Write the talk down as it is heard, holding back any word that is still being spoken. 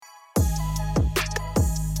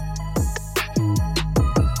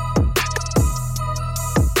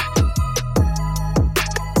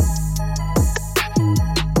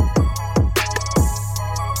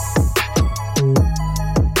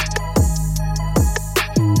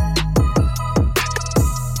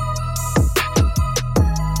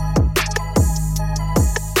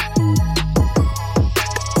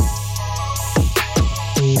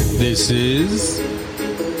is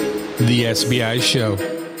the SBI Show.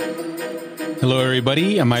 Hello,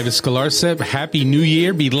 everybody. I'm Ives Galarcep. Happy New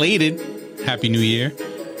Year. Belated Happy New Year.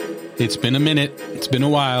 It's been a minute. It's been a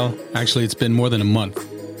while. Actually, it's been more than a month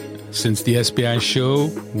since the SBI Show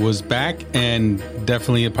was back, and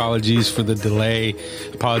definitely apologies for the delay.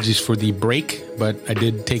 Apologies for the break, but I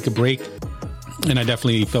did take a break, and I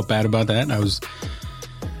definitely felt bad about that.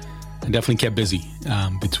 I definitely kept busy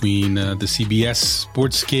between the CBS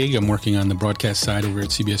Sports gig. I'm working on the broadcast side over at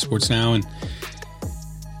CBS Sports now, and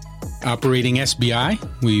operating SBI.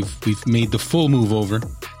 We've made the full move over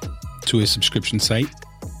to a subscription site.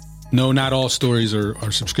 No, not all stories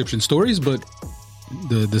are subscription stories, but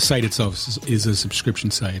the site itself is a subscription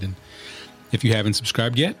site. And if you haven't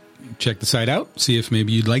subscribed yet, check the site out. See if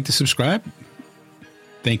maybe you'd like to subscribe.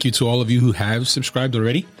 Thank you to all of you who have subscribed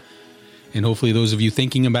already. And hopefully those of you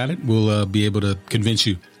thinking about it will be able to convince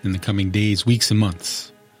you in the coming days, weeks, and months.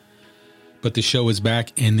 But the show is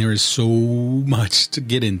back, and there is so much to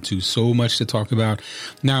get into, so much to talk about.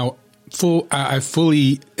 Now, I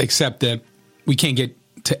fully accept that we can't get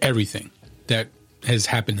to everything that has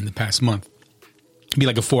happened in the past month. It'd be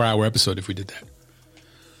like a 4-hour episode if we did that.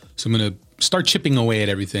 So I'm going to start chipping away at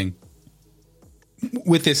everything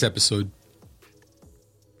with this episode.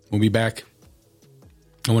 We'll be back,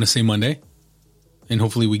 I want to say Monday, and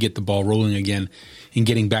hopefully we get the ball rolling again in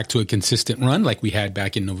getting back to a consistent run like we had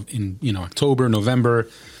back in October, November,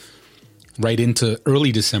 right into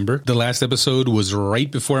early December. The last episode was right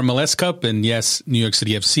before MLS Cup, and yes, New York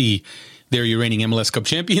City FC, they're your reigning MLS Cup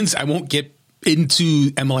champions. I won't get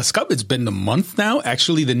into MLS Cup. It's been a month now.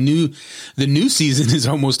 Actually, the new season is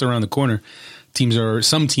almost around the corner.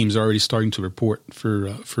 Some teams are already starting to report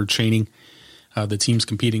for training. The teams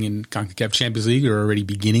competing in CONCACAF Champions League are already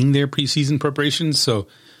beginning their preseason preparations. So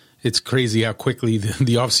it's crazy how quickly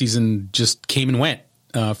the offseason just came and went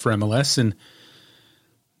for MLS. And,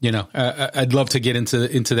 I'd love to get into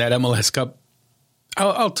that MLS Cup.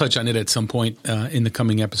 I'll touch on it at some point in the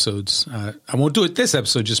coming episodes. I won't do it this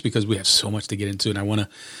episode just because we have so much to get into. And I want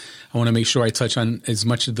to make sure I touch on as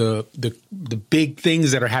much of the big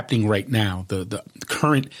things that are happening right now, the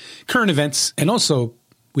current events, and also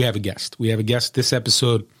we have a guest. We have a guest this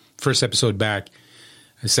episode, first episode back.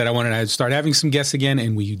 I said I wanted to start having some guests again,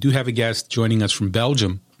 and we do have a guest joining us from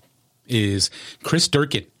Belgium is Chris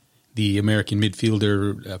Durkin, the American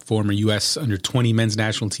midfielder, former U.S. under-20 men's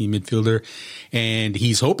national team midfielder. And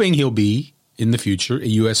he's hoping he'll be, in the future, a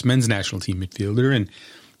U.S. men's national team midfielder. And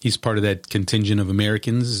he's part of that contingent of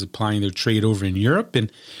Americans applying their trade over in Europe. And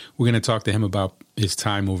we're going to talk to him about his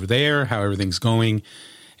time over there, how everything's going,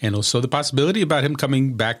 and also the possibility about him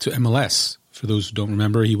coming back to MLS. For those who don't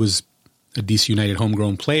remember, he was a DC United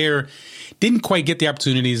homegrown player. Didn't quite get the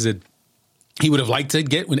opportunities that he would have liked to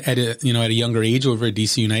get at a younger age over at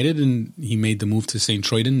DC United, and he made the move to St.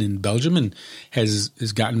 Truiden in Belgium and has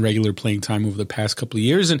gotten regular playing time over the past couple of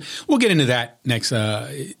years. And we'll get into that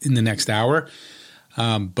in the next hour.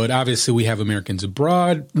 But obviously we have Americans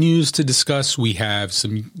abroad news to discuss. We have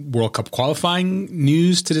some World Cup qualifying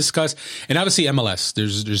news to discuss, and obviously MLS.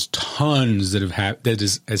 There's tons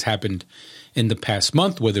that has happened in the past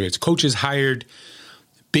month. Whether it's coaches hired,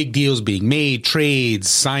 big deals being made, trades,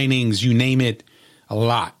 signings, you name it. A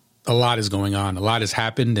lot is going on. A lot has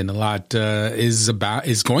happened, and a lot is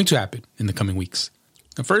going to happen in the coming weeks.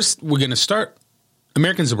 Now, first, we're going to start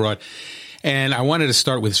Americans abroad. And I wanted to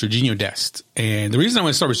start with Sergiño Dest. And the reason I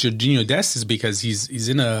want to start with Sergiño Dest is because he's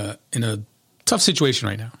in a tough situation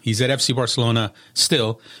right now. He's at FC Barcelona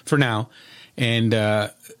still for now. And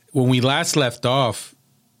when we last left off,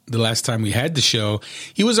 the last time we had the show,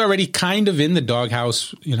 he was already kind of in the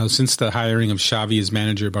doghouse, since the hiring of Xavi as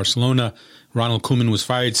manager of Barcelona. Ronald Koeman was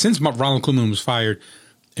fired. Since Ronald Koeman was fired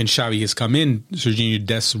and Xavi has come in, Sergiño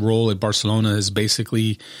Dest's role at Barcelona has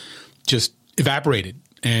basically just evaporated.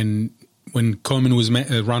 And when Ronald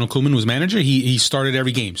Koeman was manager, he started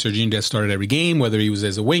every game. Sergiño Dest started every game, whether he was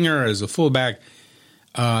as a winger or as a fullback.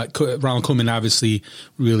 Ronald Koeman obviously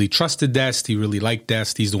really trusted Dest. He really liked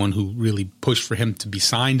Dest. He's the one who really pushed for him to be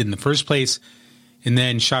signed in the first place. And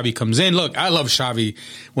then Xavi comes in. Look, I love Xavi,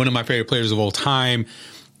 one of my favorite players of all time.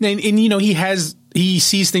 And he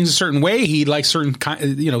sees things a certain way. He likes certain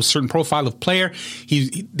profile of player.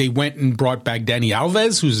 They went and brought back Dani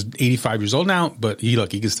Alves, who's 85 years old now, but he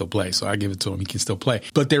can still play. So I give it to him. He can still play.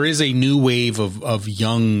 But there is a new wave of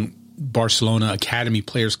young Barcelona academy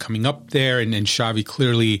players coming up there, and Xavi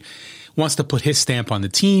clearly wants to put his stamp on the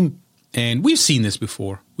team. And we've seen this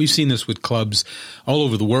before. We've seen this with clubs all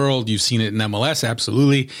over the world. You've seen it in MLS,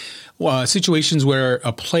 absolutely. Situations where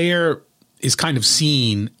a player is kind of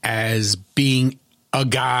seen as being a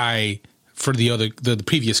guy for the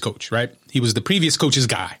previous coach, right? He was the previous coach's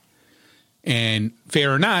guy. And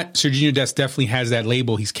fair or not, Sergiño Dest definitely has that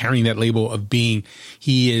label. He's carrying that label of he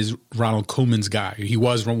is Ronald Koeman's guy. He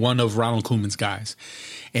was one of Ronald Koeman's guys.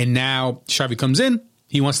 And now Xavi comes in.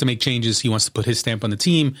 He wants to make changes. He wants to put his stamp on the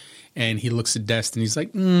team. And he looks at Dest and he's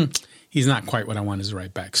like, he's not quite what I want as a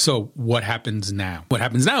right back. So what happens now? What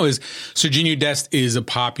happens now is Sergiño Dest is a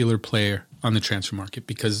popular player on the transfer market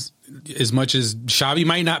because as much as Xavi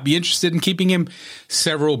might not be interested in keeping him,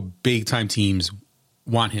 several big-time teams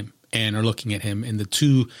want him and are looking at him. And the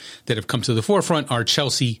two that have come to the forefront are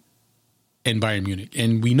Chelsea and Bayern Munich.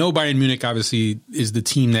 And we know Bayern Munich obviously is the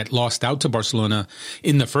team that lost out to Barcelona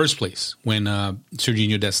in the first place when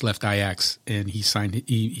Sergiño Dest left Ajax and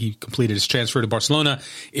he completed his transfer to Barcelona.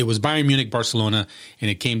 It was Bayern Munich, Barcelona, and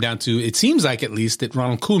it came down to, it seems like at least, that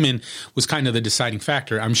Ronald Koeman was kind of the deciding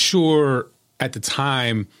factor. I'm sure at the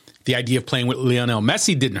time the idea of playing with Lionel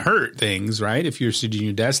Messi didn't hurt things, right? If you're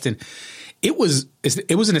Sergiño Dest, and it was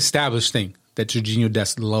an established thing that Sergiño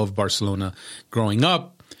Dest loved Barcelona growing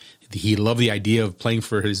up. He loved the idea of playing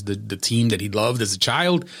for the team that he loved as a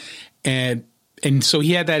child. And so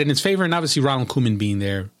he had that in his favor. And obviously Ronald Koeman being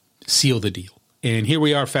there sealed the deal. And here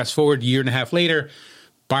we are, fast forward a year and a half later,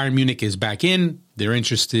 Bayern Munich is back in. They're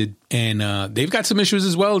interested. And they've got some issues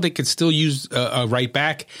as well. They could still use a right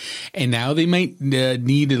back. And now they might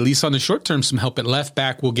need, at least on the short term, some help at left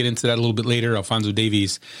back. We'll get into that a little bit later. Alphonso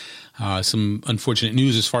Davies. Some unfortunate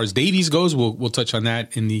news as far as Davies goes. We'll touch on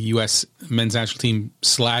that in the U.S. men's national team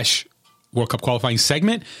 / World Cup qualifying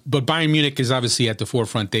segment. But Bayern Munich is obviously at the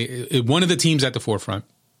forefront. One of the teams at the forefront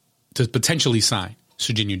to potentially sign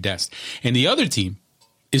Sergiño Dest. And the other team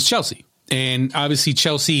is Chelsea. And obviously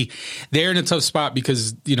Chelsea, they're in a tough spot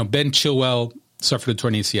because, Ben Chilwell suffered a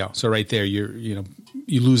torn ACL. So right there, you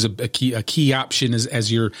lose a key option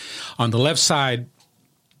as you're on the left side.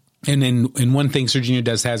 And one thing Sergiño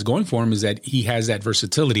Dest has going for him is that he has that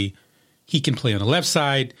versatility. He can play on the left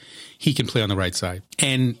side. He can play on the right side.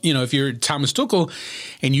 And, if you're Thomas Tuchel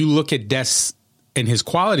and you look at Dest and his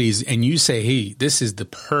qualities and you say, hey, this is the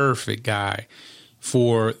perfect guy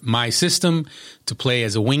for my system to play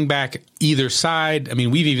as a wingback either side. I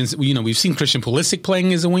mean, we've seen Christian Pulisic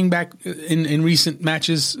playing as a wingback in recent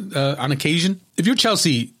matches on occasion. If you're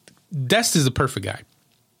Chelsea, Dest is the perfect guy.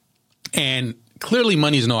 And clearly,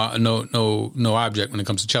 money is no object when it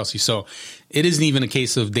comes to Chelsea. So it isn't even a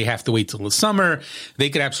case of they have to wait till the summer.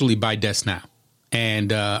 They could absolutely buy Dest now.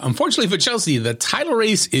 And unfortunately for Chelsea, the title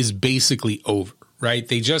race is basically over, right?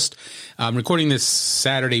 They just recording this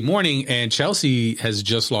Saturday morning, and Chelsea has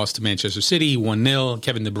just lost to Manchester City 1-0.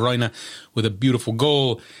 Kevin De Bruyne with a beautiful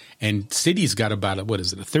goal. And City's got about a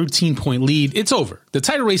 13-point lead. It's over. The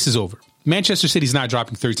title race is over. Manchester City's not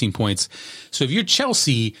dropping 13 points. So if you're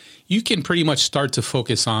Chelsea, you can pretty much start to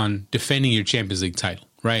focus on defending your Champions League title,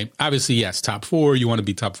 right? Obviously, yes, top four. You want to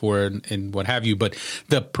be top four and what have you. But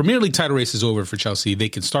the Premier League title race is over for Chelsea. They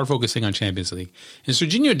can start focusing on Champions League. And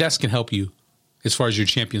Sergiño Dest can help you as far as your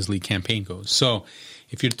Champions League campaign goes. So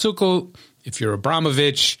if you're Tuchel, if you're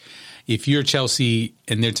Abramovich, if you're Chelsea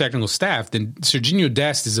and their technical staff, then Sergiño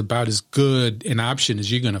Dest is about as good an option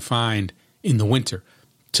as you're going to find in the winter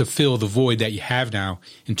to fill the void that you have now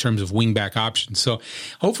in terms of wingback options. So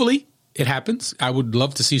hopefully it happens. I would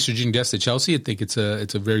love to see Sergiño Dest at Chelsea. I think it's a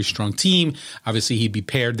very strong team. Obviously, he'd be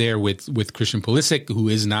paired there with Christian Pulisic, who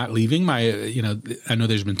is not leaving. I know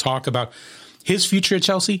there's been talk about his future at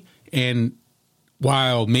Chelsea, and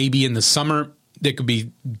while maybe in the summer there could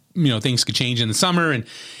be, things could change in the summer, and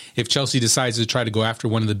if Chelsea decides to try to go after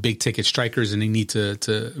one of the big ticket strikers and they need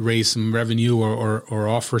to raise some revenue or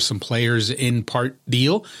offer some players in part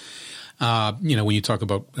deal, when you talk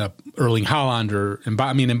about Erling Haaland or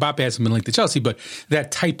Mbappe hasn't been linked to Chelsea, but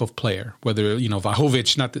that type of player, whether,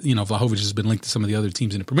 Vlahovic, not that, Vlahovic has been linked to some of the other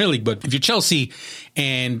teams in the Premier League, but if you're Chelsea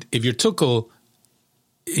and if you're Tuchel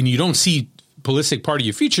and you don't see Pulisic part of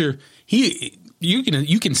your future,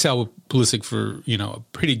 you can sell Pulisic for, a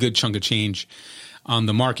pretty good chunk of change on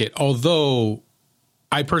the market. Although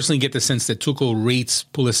I personally get the sense that Tuchel rates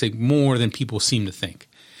Pulisic more than people seem to think.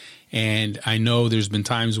 And I know there's been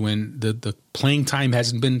times when the playing time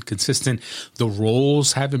hasn't been consistent. The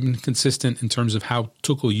roles haven't been consistent in terms of how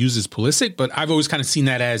Tuchel uses Pulisic. But I've always kind of seen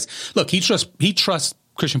that as, look, he trusts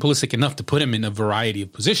Christian Pulisic enough to put him in a variety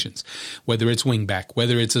of positions, whether it's wing back,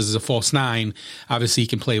 whether it's as a false nine. Obviously, he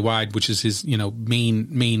can play wide, which is his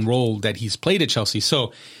main role that he's played at Chelsea.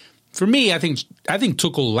 So for me, I think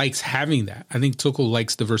Tuchel likes having that. I think Tuchel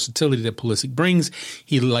likes the versatility that Pulisic brings.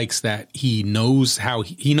 He likes that he knows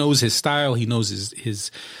he knows his style. He knows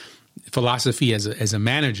his philosophy as a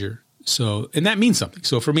manager. So, and that means something.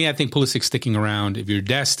 So for me, I think Pulisic sticking around. If you're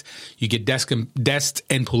Dest, you get Dest and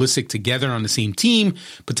Pulisic together on the same team.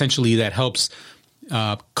 Potentially that helps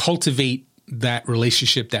cultivate that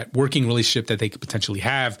relationship, that working relationship that they could potentially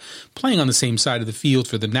have, playing on the same side of the field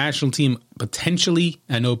for the national team. Potentially,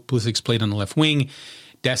 I know Pulisic's played on the left wing.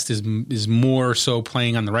 Dest is more so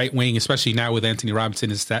playing on the right wing, especially now with Anthony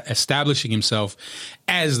Robinson establishing himself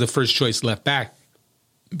as the first choice left back.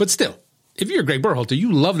 But still, if you're Greg Berhalter,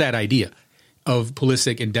 you love that idea of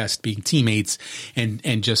Pulisic and Dest being teammates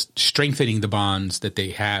and just strengthening the bonds that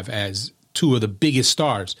they have as two of the biggest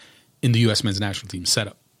stars in the U.S. men's national team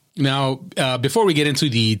setup. Now, before we get into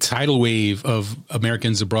the tidal wave of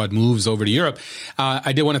Americans abroad moves over to Europe,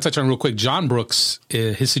 I did want to touch on real quick John Brooks,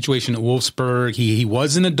 his situation at Wolfsburg. He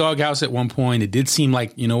was in the doghouse at one point. It did seem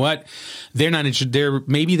like, you know what, they're not interested.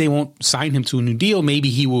 Maybe they won't sign him to a new deal. Maybe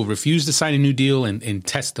he will refuse to sign a new deal and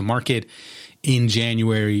test the market in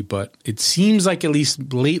January. But it seems like, at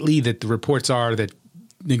least lately, that the reports are that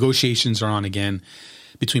negotiations are on again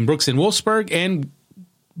between Brooks and Wolfsburg, and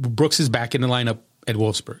Brooks is back in the lineup at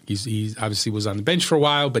Wolfsburg. He obviously was on the bench for a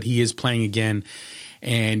while, but he is playing again.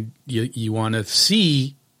 And you want to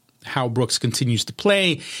see how Brooks continues to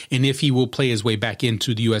play and if he will play his way back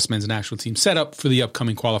into the U.S. men's national team setup for the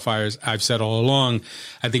upcoming qualifiers. I've said all along,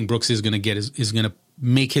 I think Brooks is going to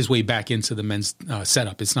make his way back into the men's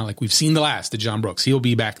setup. It's not like we've seen the last of John Brooks. He'll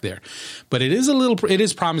be back there. But it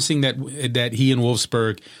is promising that he and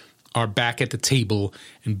Wolfsburg are back at the table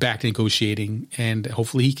and back negotiating, and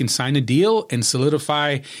hopefully he can sign a deal and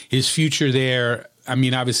solidify his future there. I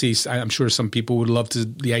mean, obviously, I'm sure some people would love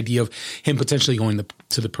the idea of him potentially going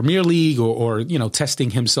to the Premier League or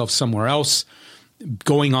testing himself somewhere else,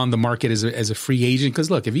 going on the market as a free agent. Because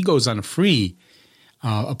look, if he goes on a free,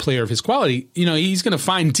 a player of his quality, he's going to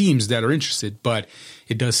find teams that are interested. But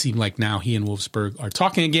it does seem like now he and Wolfsburg are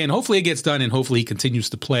talking again. Hopefully it gets done, and hopefully he continues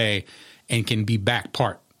to play and can be back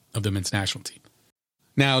part of the men's national team.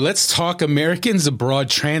 Now, let's talk Americans abroad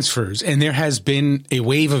transfers, and there has been a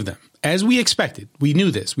wave of them. As we expected, we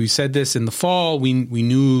knew this. We said this in the fall. We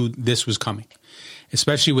knew this was coming,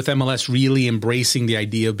 especially with MLS really embracing the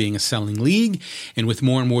idea of being a selling league, and with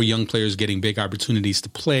more and more young players getting big opportunities to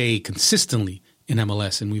play consistently in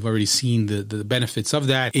MLS. And we've already seen the benefits of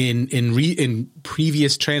that in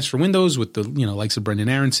previous transfer windows with the likes of Brendan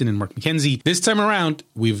Aronson and Mark McKenzie. This time around,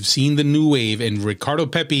 we've seen the new wave, and Ricardo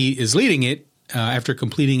Pepi is leading it after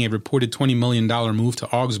completing a reported $20 million move to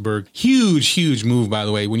Augsburg. Huge move, by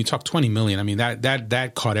the way. When you talk $20 million, I mean,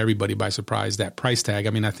 that caught everybody by surprise, that price tag.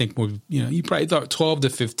 I mean, I think you probably thought 12 to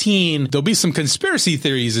 15. There'll be some conspiracy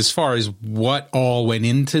theories as far as what all went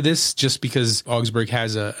into this, just because Augsburg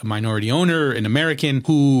has a minority owner, an American,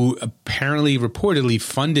 who apparently reportedly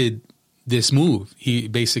funded this move. He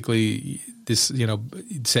basically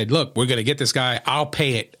said, look, we're going to get this guy. I'll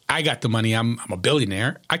pay it. I got the money. I'm a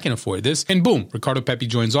billionaire. I can afford this. And boom, Ricardo Pepi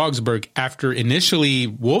joins Augsburg after initially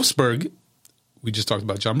Wolfsburg. We just talked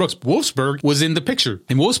about John Brooks. Wolfsburg was in the picture,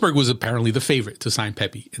 and Wolfsburg was apparently the favorite to sign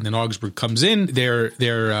Pepi. And then Augsburg comes in, their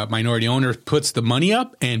minority owner puts the money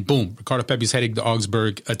up, and boom, Ricardo Pepi's heading to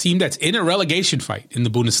Augsburg, a team that's in a relegation fight in the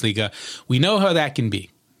Bundesliga. We know how that can be.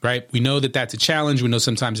 Right? We know that that's a challenge. We know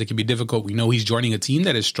sometimes it can be difficult. We know he's joining a team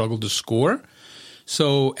that has struggled to score.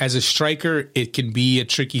 So as a striker, it can be a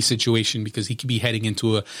tricky situation because he could be heading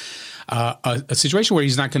into a situation where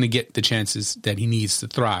he's not going to get the chances that he needs to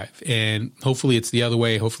thrive. And hopefully it's the other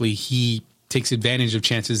way. Hopefully he takes advantage of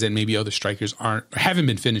chances that maybe other strikers haven't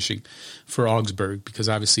been finishing for Augsburg, because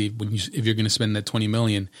obviously if you're going to spend that $20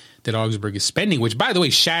 million that Augsburg is spending, which by the way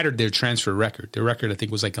shattered their transfer record. Their record I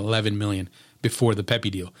think was like $11 million before the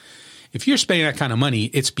Pepi deal. If you're spending that kind of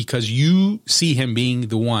money, it's because you see him being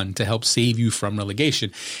the one to help save you from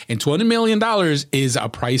relegation. And $20 million is a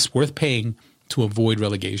price worth paying to avoid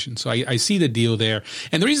relegation. So I see the deal there.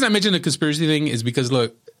 And the reason I mentioned the conspiracy thing is because,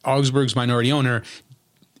 look, Augsburg's minority owner,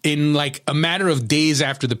 in like a matter of days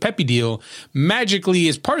after the Pepi deal, magically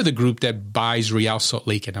is part of the group that buys Real Salt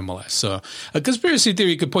Lake and MLS. So a conspiracy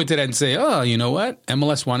theory could point to that and say, oh, you know what?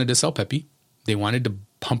 MLS wanted to sell Pepi. They wanted to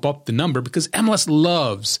pump up the number because MLS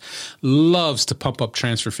loves to pump up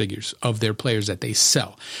transfer figures of their players that they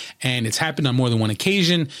sell. And it's happened on more than one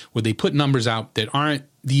occasion where they put numbers out that aren't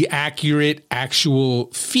the accurate actual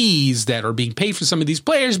fees that are being paid for some of these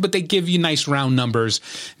players, but they give you nice round numbers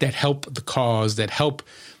that help the cause, that help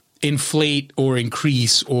inflate or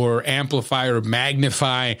increase or amplify or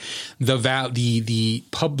magnify the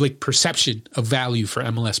public perception of value for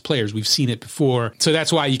MLS players. We've seen it before. So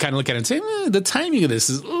that's why you kind of look at it and say, the timing of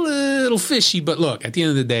this is a little fishy. But look, at the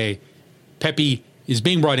end of the day, Pepi is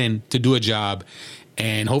being brought in to do a job.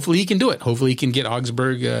 And hopefully he can do it. Hopefully he can get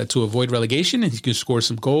Augsburg to avoid relegation, and he can score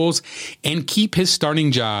some goals and keep his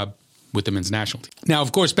starting job with the men's national team. Now,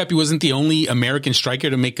 of course, Pepi wasn't the only American striker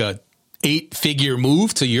to make a 8-figure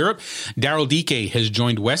move to Europe. Daryl Dike has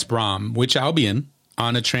joined West Bromwich Albion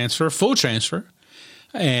on a full transfer.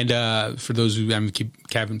 And for those who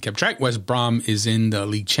haven't kept track, West Brom is in the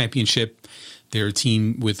league championship. They're a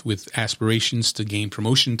team with aspirations to gain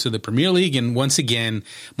promotion to the Premier League. And once again,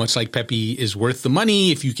 much like Pepi is worth the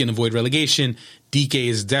money if you can avoid relegation, Dike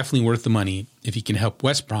is definitely worth the money if he can help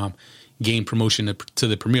West Brom gain promotion to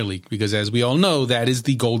the Premier League. Because as we all know, that is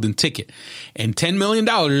the golden ticket. And $10 million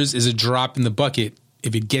is a drop in the bucket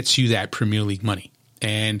if it gets you that Premier League money.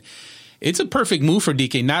 And it's a perfect move for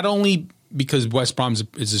Dike, not only because West Brom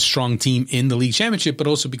is a strong team in the league championship, but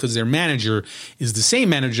also because their manager is the same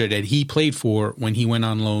manager that he played for when he went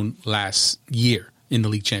on loan last year in the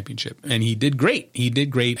league championship. And he did great. He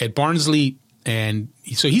did great at Barnsley. And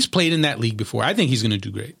so he's played in that league before. I think he's going to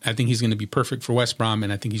do great. I think he's going to be perfect for West Brom,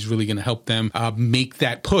 and I think he's really going to help them make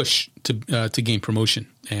that push to gain promotion.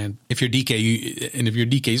 And if you're Dike, if you're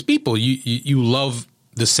Dike's people, you love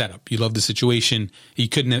the setup. You love the situation. You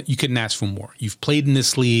couldn't ask for more. You've played in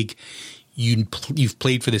this league. You've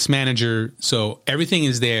played for this manager, so everything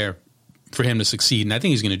is there for him to succeed, and I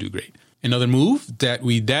think he's going to do great. Another move that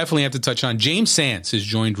we definitely have to touch on, James Sands has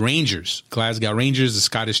joined Rangers, Glasgow Rangers, the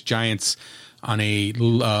Scottish Giants, on a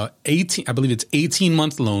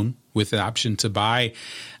 18-month loan with an option to buy.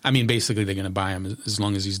 I mean, basically they're going to buy him as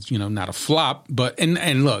long as he's not a flop. But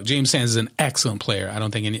and look, James Sands is an excellent player. I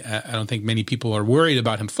don't think many people are worried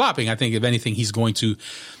about him flopping. I think if anything, he's going to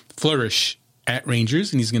flourish at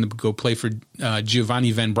Rangers, and he's going to go play for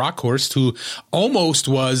Giovanni Van Bronckhorst, who almost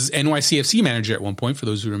was NYCFC manager at one point. For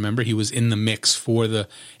those who remember, he was in the mix for the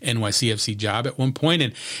NYCFC job at one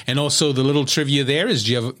point. And also the little trivia there is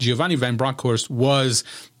Giovanni Van Bronckhorst was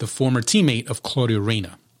the former teammate of Claudio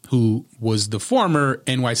Reyna, who was the former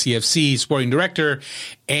NYCFC sporting director.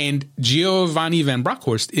 And Giovanni Van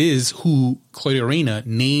Bronckhorst is who Claudio Reyna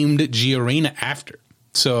named Gio Reyna after.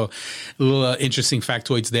 So a little interesting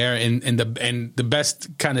factoids there. And the best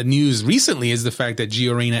kind of news recently is the fact that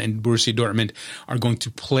Gio Reyna and Borussia Dortmund are going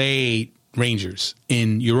to play Rangers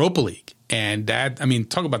in Europa League. And that, I mean,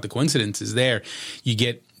 talk about the coincidences there. You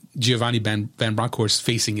get Giovanni Van Bronckhorst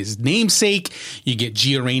facing his namesake. You get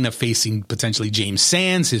Gio Reyna facing potentially James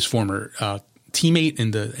Sands, his former teammate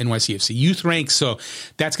in the NYCFC youth ranks. So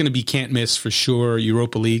that's going to be can't miss for sure.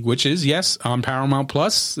 Europa League, which is, yes, on Paramount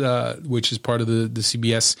Plus, which is part of the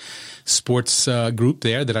CBS sports group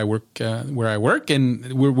there that I work, where I work.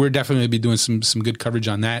 And we're definitely be doing some good coverage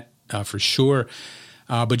on that for sure.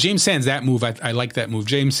 But James Sands, that move, I like that move.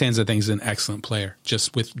 James Sands, I think, is an excellent player,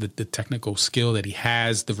 just with the technical skill that he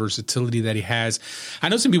has, the versatility that he has. I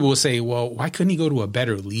know some people will say, well, why couldn't he go to a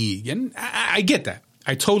better league? And I get that.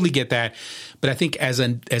 I totally get that. But I think as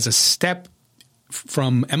a step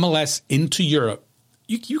from MLS into Europe,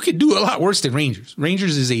 you could do a lot worse than Rangers.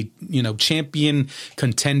 Rangers is a champion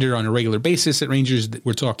contender on a regular basis. At Rangers,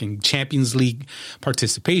 we're talking Champions League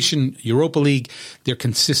participation, Europa League. They're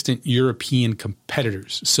consistent European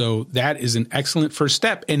competitors. So that is an excellent first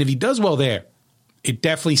step. And if he does well there, it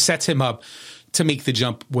definitely sets him up to make the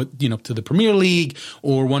jump, to the Premier League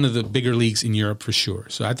or one of the bigger leagues in Europe for sure.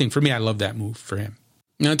 So I think for me, I love that move for him.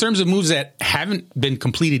 Now, in terms of moves that haven't been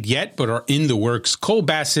completed yet but are in the works, Cole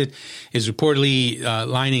Bassett is reportedly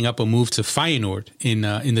lining up a move to Feyenoord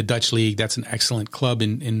in the Dutch league. That's an excellent club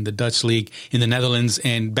in the Dutch league in the Netherlands.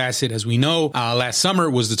 And Bassett, as we know, last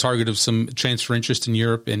summer was the target of some transfer interest in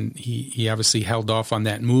Europe, and he obviously held off on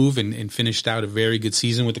that move and finished out a very good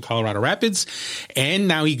season with the Colorado Rapids. And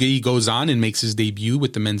now he goes on and makes his debut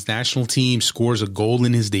with the men's national team, scores a goal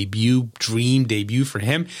in his dream debut for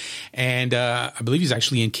him. And I believe he's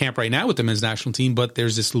actually in camp right now with the men's national team, but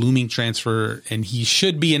there's this looming transfer, and he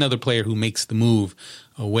should be another player who makes the move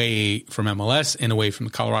away from MLS and away from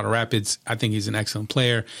the Colorado Rapids. I think he's an excellent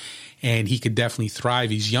player, and he could definitely thrive.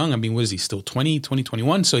 He's young. I mean, what is he, still 20,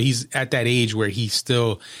 21? So he's at that age where he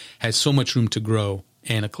still has so much room to grow.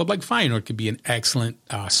 And a club like Feyenoord could be an excellent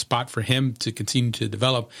spot for him to continue to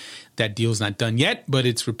develop. That deal's not done yet, but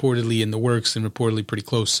it's reportedly in the works and reportedly pretty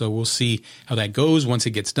close. So we'll see how that goes. Once it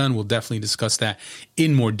gets done, we'll definitely discuss that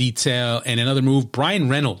in more detail. And another move, Brian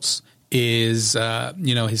Reynolds is,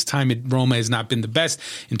 his time at Roma has not been the best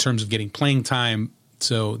in terms of getting playing time.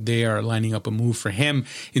 So they are lining up a move for him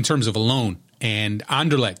in terms of a loan. And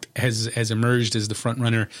Anderlecht has emerged as the front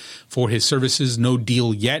runner for his services. No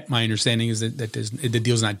deal yet. My understanding is that the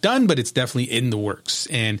deal's not done, but it's definitely in the works.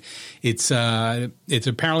 And it's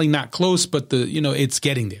apparently not close, but it's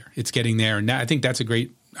getting there. It's getting there. And I think that's a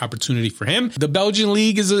great opportunity for him. The Belgian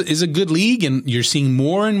league is a good league, and you're seeing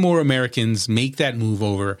more and more Americans make that move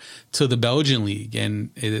over to the Belgian league.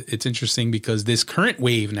 And it's interesting because this current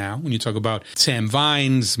wave now, when you talk about Sam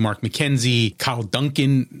Vines, Mark McKenzie, Kyle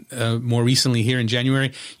Duncan, more recently here in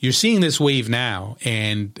January, you're seeing this wave now.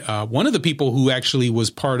 And one of the people who actually was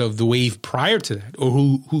part of the wave prior to that, or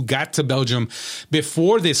who got to Belgium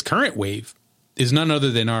before this current wave, is none other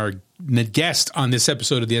than our guest on this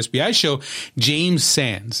episode of the SBI Show, James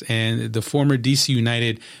Sands, and the former DC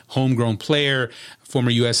United homegrown player, former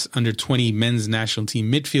U.S. under-20 men's national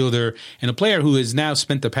team midfielder, and a player who has now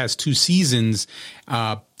spent the past 2 seasons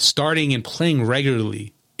starting and playing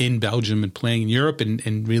regularly in Belgium and playing in Europe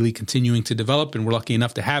and really continuing to develop. And we're lucky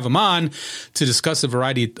enough to have him on to discuss a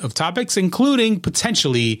variety of topics, including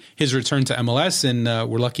potentially his return to MLS. And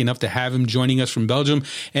we're lucky enough to have him joining us from Belgium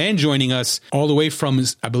and joining us all the way from,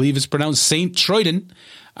 I believe it's pronounced St. Truiden,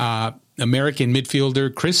 American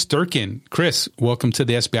midfielder Chris Durkin. Chris, welcome to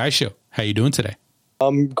the SBI Show. How are you doing today?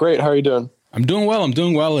 I'm great. How are you doing? I'm doing well.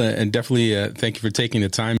 And definitely thank you for taking the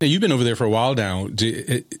time. You've been over there for a while now.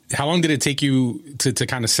 How long did it take you to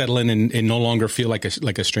kind of settle in and no longer feel like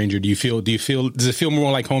a stranger? Does it feel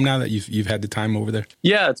more like home now that you've had the time over there?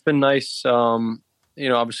 Yeah, it's been nice.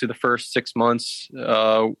 Obviously the first 6 months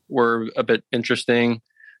were a bit interesting.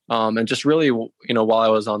 And just really, while I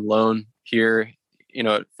was on loan here,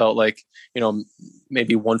 it felt like,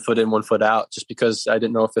 maybe 1 foot in, 1 foot out, just because I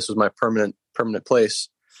didn't know if this was my permanent place.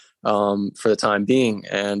 For the time being.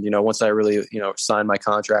 And, once I really, signed my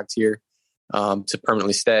contract here to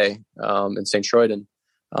permanently stay in St. Truiden,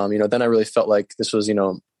 then I really felt like this was,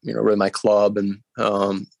 really my club and,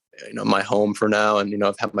 my home for now. And,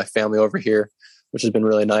 I've had my family over here, which has been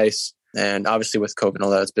really nice. And obviously with COVID and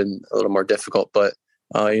all that, it's been a little more difficult, but,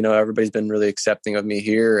 everybody's been really accepting of me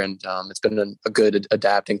here. And it's been a good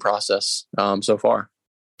adapting process so far.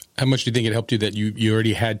 How much do you think it helped you that you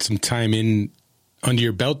already had some time in under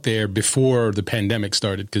your belt there before the pandemic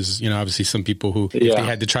started? Because, obviously some people who, if they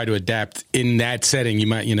had to try to adapt in that setting, you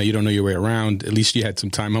might, you don't know your way around. At least you had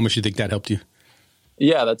some time. How much do you think that helped you?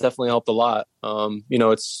 Yeah, that definitely helped a lot.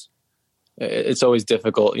 It's always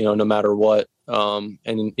difficult, no matter what. And,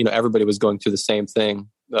 everybody was going through the same thing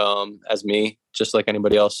as me, just like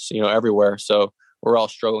anybody else, everywhere. So we're all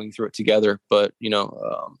struggling through it together. But,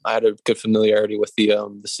 I had a good familiarity with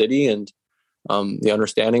the city and the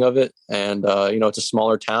understanding of it. And, it's a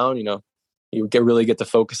smaller town, you really get to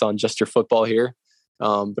focus on just your football here.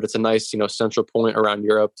 But it's a nice, central point around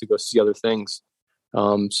Europe to go see other things.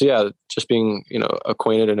 Just being,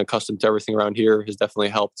 acquainted and accustomed to everything around here has definitely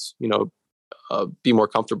helped, be more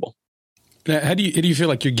comfortable. How do you feel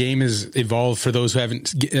like your game has evolved for those who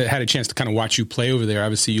haven't had a chance to kind of watch you play over there?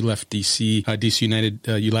 Obviously, you left DC United.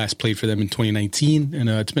 You last played for them in 2019, and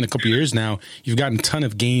it's been a couple of years now. You've gotten a ton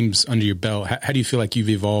of games under your belt. How do you feel like you've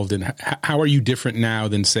evolved, and how are you different now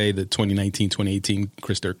than, say, the 2019, 2018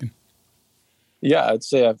 Chris Durkin? Yeah, I'd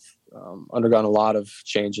say I've undergone a lot of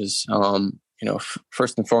changes.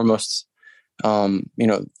 First and foremost,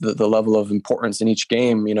 the level of importance in each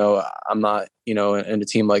game. I'm not, in a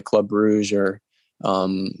team like Club Brugge or,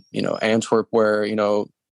 Antwerp, where,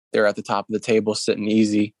 they're at the top of the table sitting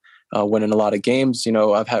easy, winning a lot of games.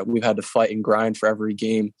 We've had to fight and grind for every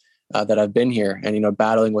game that I've been here, and,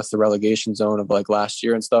 battling with the relegation zone of like last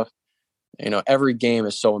year and stuff. Every game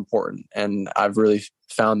is so important. And I've really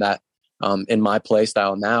found that in my play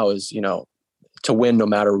style now is, to win no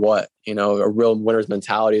matter what. A real winner's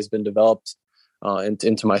mentality has been developed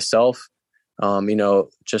into myself.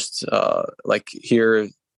 Like here,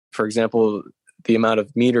 for example, the amount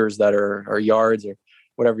of meters that are yards or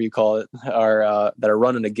whatever you call it are that are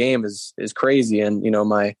run in a game is crazy. And,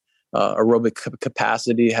 my aerobic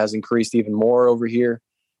capacity has increased even more over here.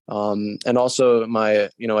 And also my,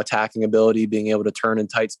 attacking ability, being able to turn in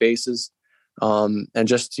tight spaces. And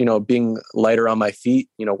just, being lighter on my feet,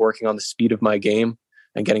 working on the speed of my game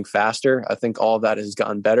and getting faster. I think all of that has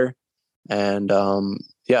gotten better. And,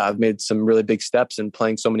 I've made some really big steps in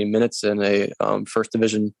playing so many minutes in a first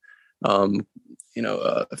division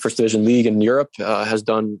league in Europe has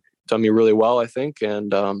done me really well, I think.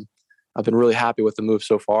 And I've been really happy with the move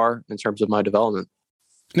so far in terms of my development.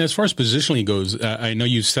 And as far as positioning goes, I know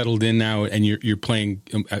you've settled in now and you're playing,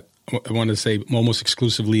 I want to say almost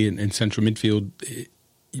exclusively in central midfield,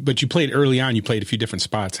 but you played early on, you played a few different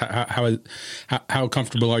spots. How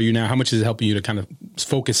comfortable are you now? How much is it helping you to kind of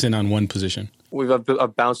focus in on one position?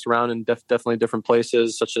 I've bounced around in definitely different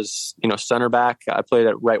places, such as, center back. I played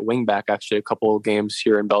at right wing back, actually, a couple of games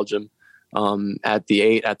here in Belgium, at the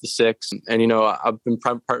 8, at the 6. And, I've been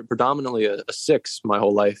predominantly a 6 my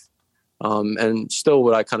whole life. And still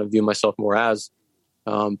what I kind of view myself more as,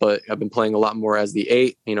 but I've been playing a lot more as the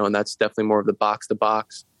 8, and that's definitely more of the box to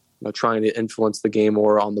box, trying to influence the game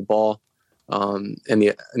more on the ball, and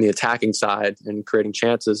the attacking side and creating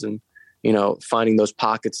chances and, finding those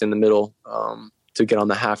pockets in the middle, to get on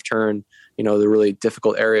the half turn, the really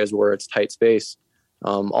difficult areas where it's tight space.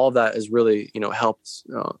 All of that has really,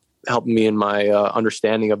 helped me in my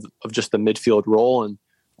understanding of just the midfield role and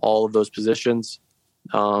all of those positions.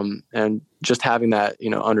 And just having that,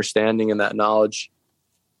 understanding and that knowledge,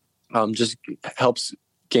 just helps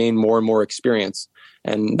gain more and more experience.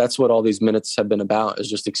 And that's what all these minutes have been about, is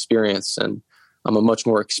just experience. And I'm a much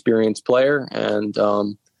more experienced player. And,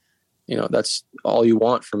 that's all you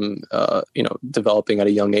want from, developing at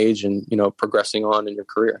a young age and, progressing on in your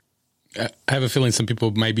career. I have a feeling some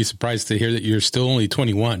people might be surprised to hear that you're still only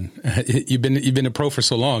 21. You've been a pro for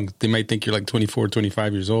so long. They might think you're like 24,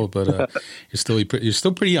 25 years old, but you're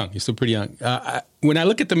still pretty young. You're still pretty young. When I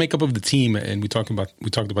look at the makeup of the team, and we talked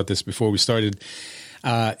about this before we started.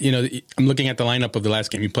 I'm looking at the lineup of the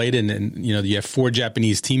last game you played in, and you have 4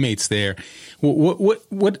 Japanese teammates there.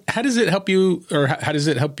 What? How does it help you, or how does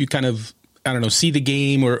it help you kind of, I don't know, see the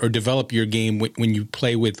game or develop your game when you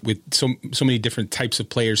play with so many different types of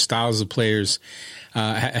players, styles of players?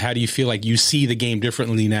 How do you feel like you see the game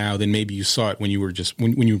differently now than maybe you saw it when you were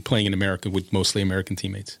when you were playing in America with mostly American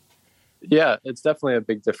teammates? Yeah, it's definitely a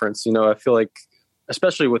big difference. I feel like,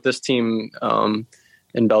 especially with this team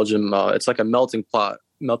in Belgium, it's like a melting pot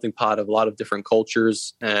of a lot of different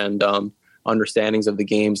cultures and understandings of the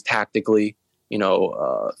games tactically,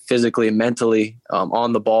 physically, mentally,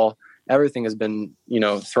 on the ball. Everything has been,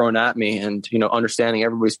 thrown at me, and, understanding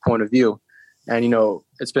everybody's point of view. And,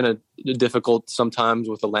 it's been a difficult sometimes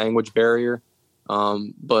with the language barrier.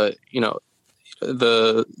 But,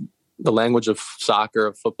 the language of soccer,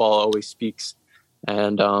 of football always speaks.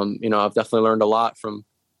 And, I've definitely learned a lot from,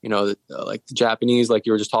 like the Japanese, like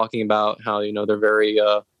you were just talking about, how, they're very,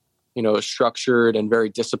 structured and very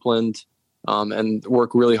disciplined, and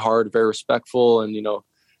work really hard, very respectful. And,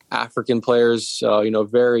 African players,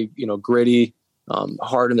 very, gritty,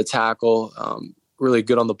 hard in the tackle, really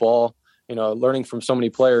good on the ball, learning from so many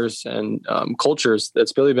players and cultures.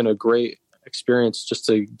 That's really been a great experience just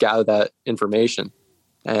to gather that information.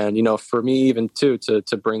 And, for me, even too,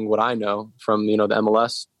 to bring what I know from, the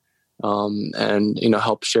MLS, and,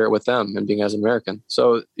 help share it with them, and being as an American.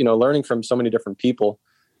 So, learning from so many different people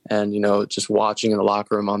and, just watching in the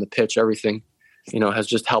locker room, on the pitch, everything, has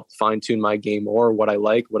just helped fine tune my game more, what I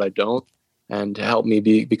like, what I don't, and help me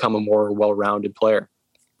become a more well-rounded player.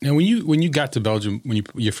 Now, when you got to Belgium,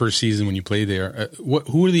 your first season when you played there,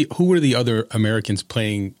 who were the other Americans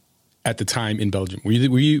playing at the time in Belgium?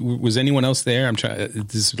 Was anyone else there?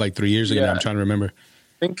 This is like 3 years ago. Yeah. I'm trying to remember.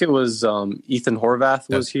 I think it was Ethan Horvath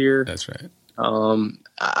was here. That's right.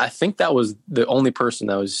 I think that was the only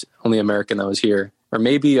American that was here, or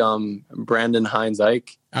maybe Brandon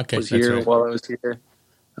Hines-Ike was here while I was here.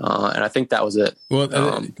 And I think that was it.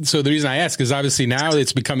 Well, so the reason I ask is obviously now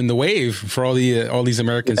it's becoming the wave for all these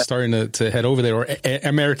Americans starting to head over there, or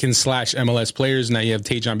American/MLS players. Now you have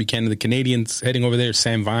Tajon Buchanan, the Canadians, heading over there.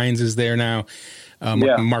 Sam Vines is there now.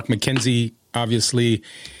 Mark McKenzie, obviously.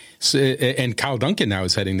 And Kyle Duncan now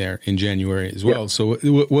is heading there in January as well. Yeah. So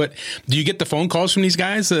what do you get the phone calls from these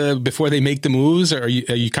guys before they make the moves? Or are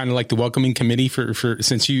you kind of like the welcoming committee for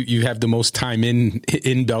since you have the most time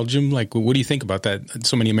in Belgium? Like, what do you think about that?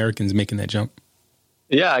 So many Americans making that jump.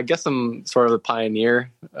 Yeah, I guess I'm sort of the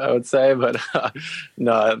pioneer, I would say. But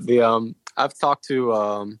no, I've talked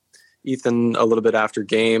to Ethan a little bit after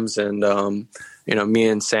games, and me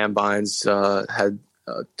and Sam Vines had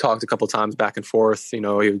talked a couple of times back and forth. He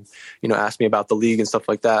would, ask me about the league and stuff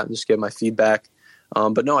like that, and just give my feedback.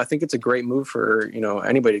 But no, I think it's a great move for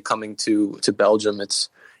anybody coming to Belgium. It's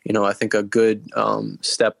I think a good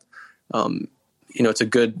step. It's a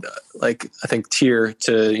good I think tier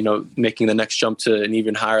to making the next jump to an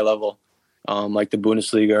even higher level, like the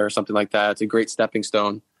Bundesliga or something like that. It's a great stepping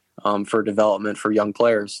stone for development for young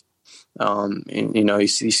players. You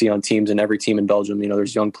see on teams, and every team in Belgium,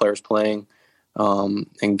 there's young players playing. And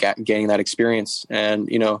gaining that experience. And,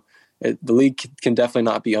 the league can definitely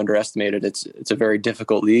not be underestimated. It's a very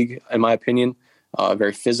difficult league, in my opinion,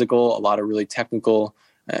 very physical, a lot of really technical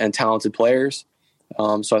and talented players.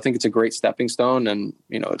 So I think it's a great stepping stone, and,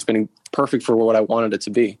 it's been perfect for what I wanted it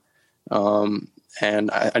to be. And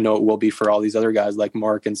I know it will be for all these other guys like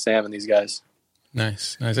Mark and Sam and these guys.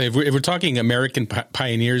 Nice. If we're talking American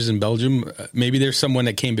pioneers in Belgium, maybe there's someone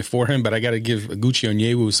that came before him, but I got to give Gucci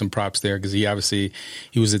Onyewu some props there, because he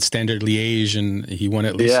was at Standard Liège, and he won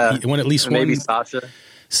at least one. Maybe Sasha.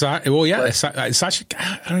 Sasha,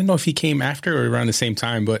 I don't know if he came after or around the same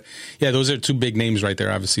time, but yeah, those are two big names right there,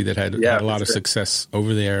 obviously, that had a lot of success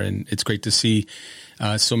over there. And it's great to see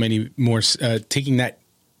so many more taking that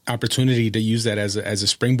opportunity to use that as a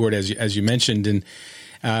springboard, as you mentioned.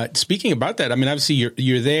 And speaking about that, I mean, obviously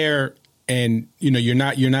you're there. And, you're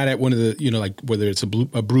not at one of the, like whether it's a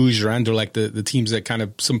Bruges or Anderlecht, the teams that kind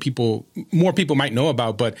of more people might know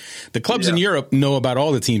about, but the clubs in Europe know about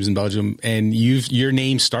all the teams in Belgium. And your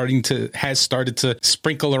name has started to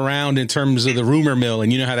sprinkle around in terms of the rumor mill.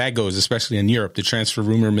 And you know how that goes, especially in Europe. The transfer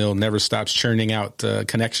rumor mill never stops churning out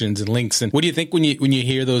connections and links. And what do you think when you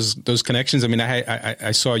hear those connections? I mean,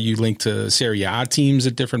 I saw you linked to Serie A teams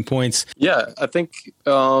at different points. Yeah, I think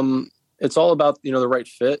it's all about, the right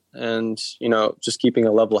fit and, just keeping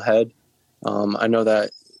a level head. I know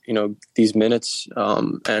that, these minutes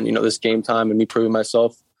and, this game time and me proving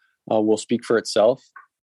myself will speak for itself.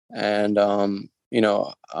 And,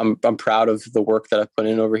 I'm proud of the work that I've put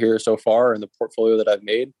in over here so far and the portfolio that I've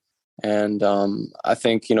made. And I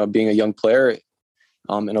think, being a young player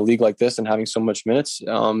in a league like this and having so much minutes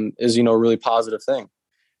is, a really positive thing.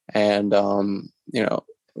 And,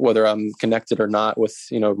 whether I'm connected or not with,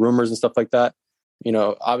 rumors and stuff like that,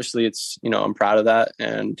 obviously it's, I'm proud of that.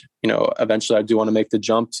 And, eventually I do want to make the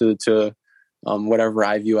jump to whatever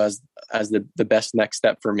I view as the best next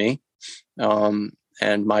step for me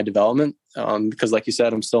and my development. Because like you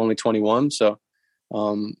said, I'm still only 21. So,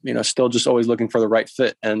 still just always looking for the right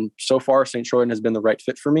fit. And so far, St. Troiden has been the right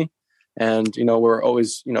fit for me. And, we're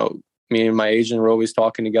always, me and my agent, we're always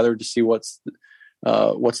talking together to see what's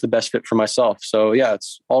the best fit for myself. So yeah,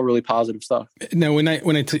 it's all really positive stuff. Now, when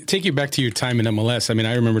I take you back to your time in MLS, I mean,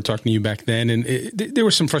 I remember talking to you back then, and there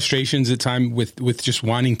were some frustrations at time with just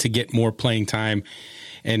wanting to get more playing time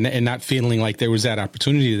and not feeling like there was that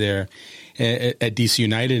opportunity there at DC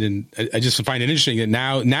United. And I just find it interesting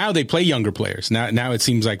that now they play younger players. Now it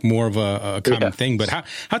seems like more of a common thing. But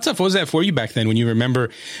how tough was that for you back then when you remember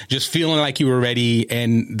just feeling like you were ready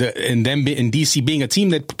and them in DC being a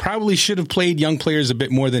team that probably should have played young players a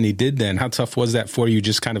bit more than they did then? How tough was that for you,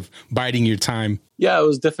 just kind of biding your time? Yeah, it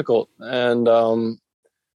was difficult. And,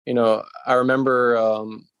 I remember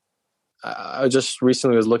I just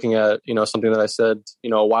recently was looking at, something that I said,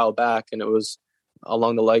 a while back, and it was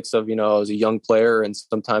along the likes of, as a young player, and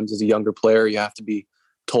sometimes as a younger player, you have to be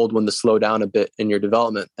told when to slow down a bit in your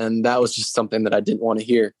development. And that was just something that I didn't want to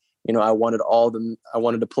hear. I wanted I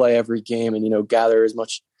wanted to play every game and, gather as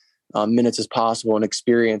much minutes as possible and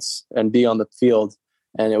experience and be on the field.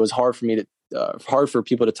 And it was hard for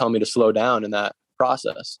people to tell me to slow down in that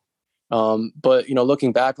process. But,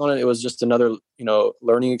 looking back on it, it was just another,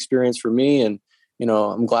 learning experience for me. And,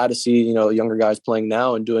 I'm glad to see, younger guys playing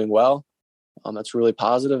now and doing well. That's really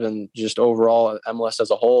positive. And just overall MLS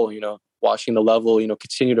as a whole, watching the level,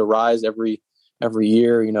 continue to rise every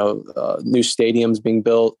year, new stadiums being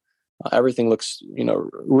built, everything looks,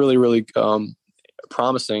 really, really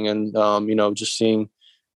promising. And, just seeing,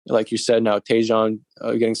 like you said, now Tejan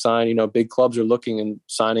getting signed, big clubs are looking and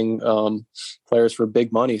signing players for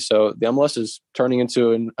big money. So the MLS is turning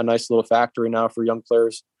into a nice little factory now for young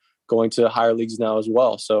players going to higher leagues now as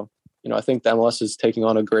well. So, I think the MLS is taking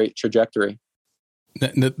on a great trajectory.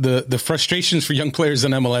 The frustrations for young players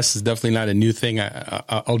in MLS is definitely not a new thing.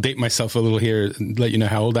 I'll date myself a little here and let you know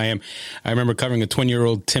how old I am. I remember covering a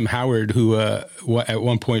 20-year-old Tim Howard who at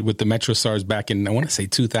one point with the Metro Stars back in, I want to say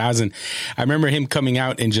 2000. I remember him coming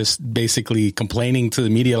out and just basically complaining to the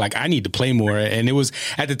media like, I need to play more. And it was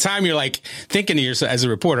at the time you're like thinking to yourself as a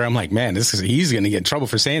reporter, I'm like, man, he's going to get in trouble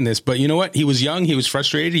for saying this. But you know what? He was young. He was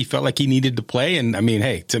frustrated. He felt like he needed to play. And I mean,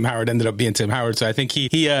 hey, Tim Howard ended up being Tim Howard. So I think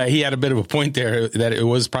he had a bit of a point there that it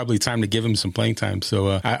was probably time to give him some playing time.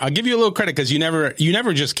 So I'll give you a little credit because you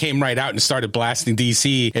never just came right out and started blasting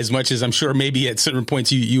DC as much as I'm sure maybe at certain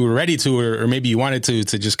points you were ready to, or maybe you wanted to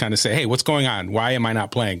just kind of say, hey, what's going on? Why am I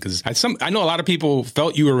not playing? Because I know a lot of people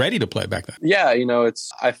felt you were ready to play back then. Yeah,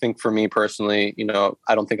 I think for me personally,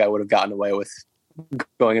 I don't think I would have gotten away with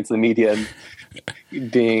going into the media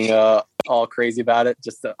and being all crazy about it.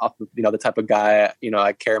 Just the type of guy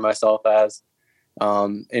I carry myself as.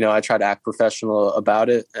 I try to act professional about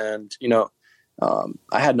it, and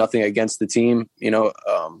I had nothing against the team.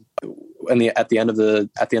 And at the end of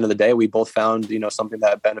the day, we both found something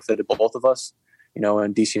that benefited both of us.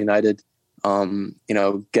 And DC United,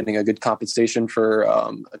 getting a good compensation for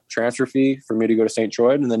a transfer fee for me to go to St.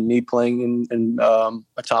 Troiden, and then me playing in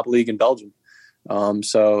a top league in Belgium.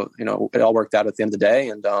 So it all worked out at the end of the day,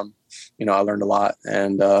 and I learned a lot,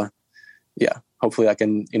 and hopefully I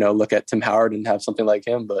can, look at Tim Howard and have something like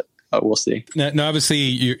him. But we'll see. Now, obviously,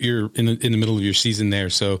 you're in the middle of your season there.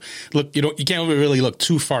 So, look, you can't really look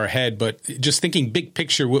too far ahead. But just thinking big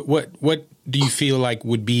picture, what do you feel like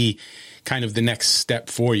would be kind of the next step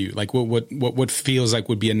for you? Like, what feels like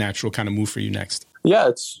would be a natural kind of move for you next? Yeah,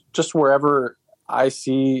 it's just wherever I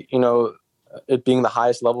see, it being the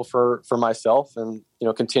highest level for myself, and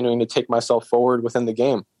continuing to take myself forward within the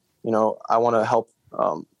game. I want to help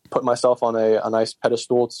put myself on a nice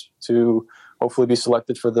pedestal to hopefully be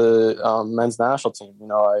selected for the men's national team.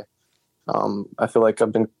 I feel like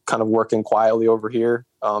I've been kind of working quietly over here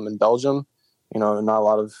in Belgium. Not a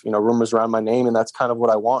lot of rumors around my name, and that's kind of what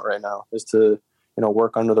I want right now, is to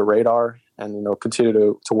work under the radar and continue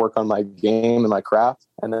to work on my game and my craft,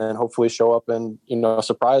 and then hopefully show up and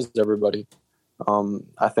surprise everybody.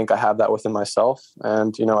 I think I have that within myself,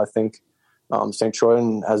 and I think St.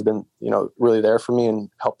 Troy has been really there for me and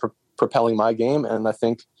helped propelling my game. And I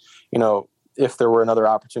think if there were another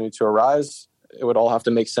opportunity to arise, it would all have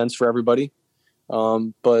to make sense for everybody.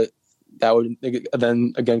 But that would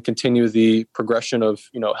then again continue the progression of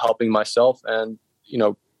helping myself and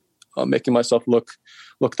making myself look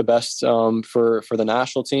the best for the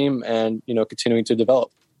national team, and continuing to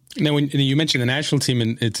develop. Now, when you mentioned the national team,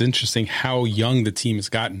 and it's interesting how young the team has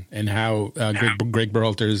gotten, and how Greg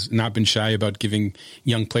Berhalter has not been shy about giving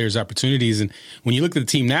young players opportunities. And when you look at the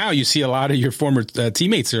team now, you see a lot of your former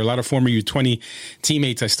teammates there, a lot of former U20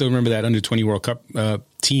 teammates. I still remember that Under-20 World Cup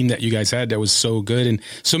team that you guys had that was so good. And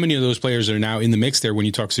so many of those players are now in the mix there when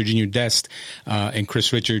you talk Sergiño Dest and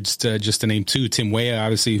Chris Richards, just to name two. Tim Weah,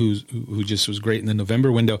 obviously, who just was great in the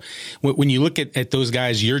November window. When you look at those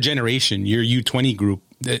guys, your generation, your U20 group,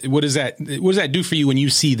 what does that do for you when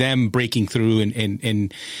you see them breaking through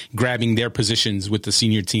and grabbing their positions with the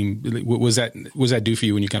senior team? What was that do for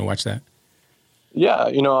you when you kind of watch that? Yeah,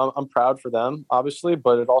 I'm proud for them, obviously,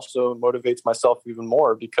 but it also motivates myself even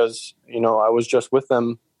more because, I was just with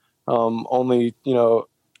them only, 2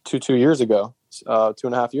 years ago,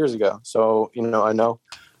 2.5 years ago. So, I know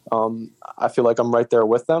I feel like I'm right there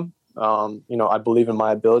with them. I believe in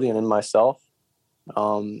my ability and in myself.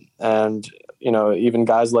 And even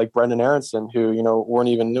guys like Brendan Aronson, who, weren't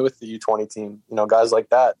even new with the U20 team, guys like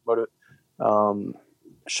that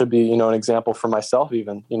should be, an example for myself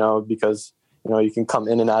even, because, you can come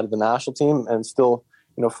in and out of the national team and still,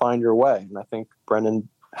 find your way. And I think Brendan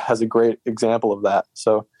has a great example of that.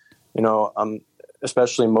 So, I'm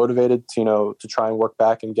especially motivated to, to try and work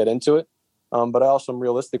back and get into it. But I also am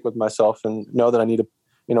realistic with myself and know that I need to,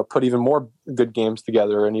 put even more good games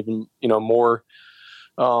together and even, more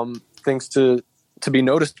things to be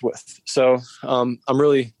noticed with. So I'm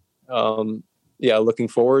really, looking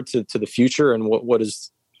forward to the future and what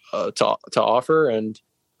is to offer. And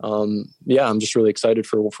I'm just really excited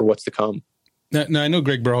for what's to come. Now, I know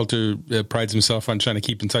Greg Berhalter prides himself on trying to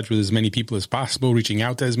keep in touch with as many people as possible, reaching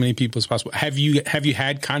out to as many people as possible. Have you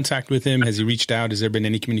had contact with him? Has he reached out? Has there been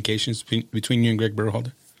any communications between you and Greg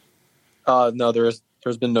Berhalter? No, there's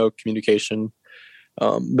been no communication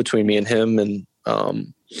between me and him, and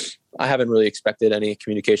I haven't really expected any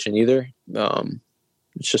communication either.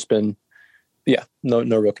 It's just been,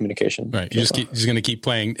 no real communication. Right. You're just going to keep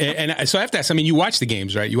playing. And so I have to ask, you watch the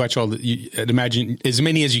games, right? You watch I'd imagine as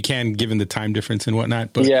many as you can, given the time difference and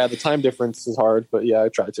whatnot. But yeah, the time difference is hard, but I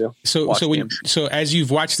try to. So as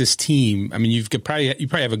you've watched this team, you probably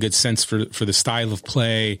have a good sense for the style of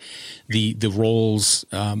play, the roles,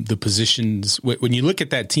 the positions. When you look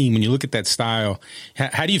at that team, when you look at that style,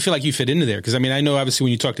 how do you feel like you fit into there? Because I know obviously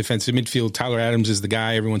when you talk defensive midfield, Tyler Adams is the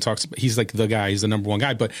guy everyone talks about. He's like the guy. He's the number one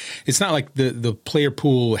guy. But it's not like the player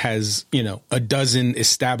pool has, a dozen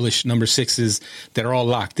established number sixes that are all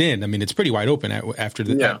locked in. It's pretty wide open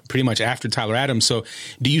pretty much after Tyler Adams. So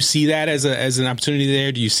do you see that as an opportunity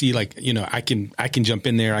there? Do you see I can jump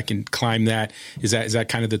in there, I can climb that? Is that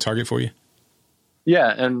kind of the target for you?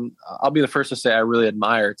 Yeah. And I'll be the first to say I really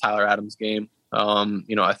admire Tyler Adams' game.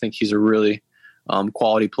 I think he's a really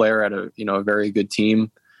quality player at a very good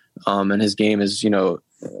team. And his game is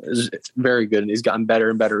very good, and he's gotten better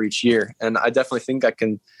and better each year. And I definitely think I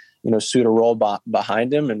can, suit a role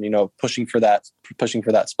behind him and, pushing for that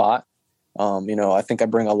spot. I think I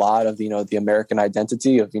bring a lot of, the American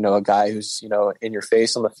identity of, a guy who's, in your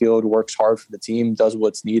face on the field, works hard for the team, does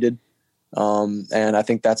what's needed. And I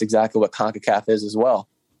think that's exactly what CONCACAF is as well.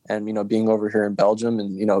 And, being over here in Belgium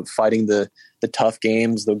and, fighting the tough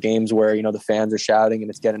games, the games where, the fans are shouting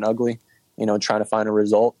and it's getting ugly, trying to find a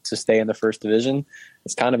result to stay in the first division.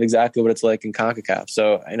 It's kind of exactly what it's like in CONCACAF.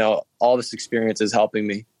 So, all this experience is helping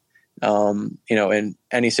me, in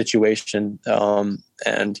any situation. I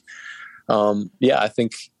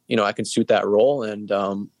think, I can suit that role. And,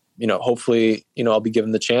 hopefully, I'll be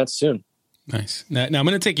given the chance soon. Nice. Now I'm going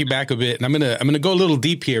to take you back a bit, and I'm going to go a little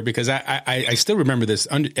deep here because I still remember this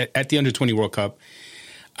at the Under-20 World Cup.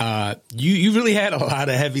 You really had a lot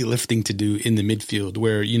of heavy lifting to do in the midfield,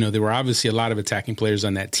 where there were obviously a lot of attacking players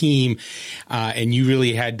on that team, and you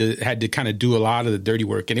really had to kind of do a lot of the dirty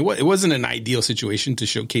work. And it wasn't an ideal situation to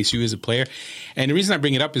showcase you as a player. And the reason I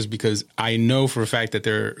bring it up is because I know for a fact that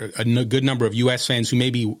there are a good number of U.S. fans who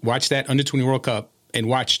maybe watched that Under-20 World Cup and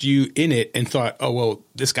watched you in it and thought, oh, well,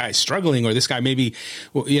 this guy's struggling, or this guy maybe,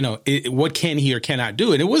 what can he or cannot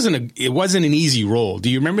do? And it wasn't an easy role. Do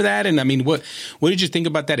you remember that? And I mean, what did you think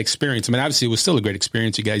about that experience? I mean, obviously it was still a great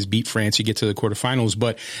experience. You guys beat France, you get to the quarterfinals,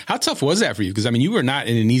 but how tough was that for you? Because I mean, you were not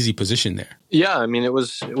in an easy position there. Yeah, I mean, it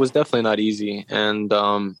was definitely not easy. And,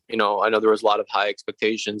 I know there was a lot of high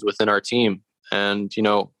expectations within our team. And,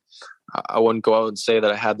 I wouldn't go out and say that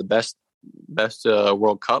I had the best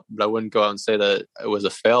World Cup, but I wouldn't go out and say that it was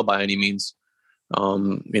a fail by any means.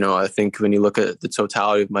 I think when you look at the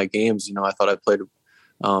totality of my games, I thought I played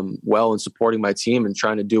well in supporting my team and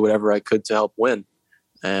trying to do whatever I could to help win.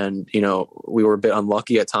 And, we were a bit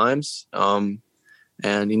unlucky at times. People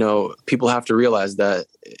have to realize that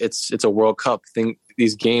it's a World Cup thing.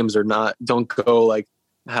 These games don't go like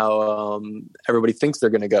how everybody thinks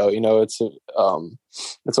they're going to go. It's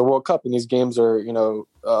a World Cup, and these games are,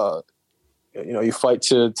 you fight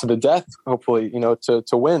to the death, hopefully, to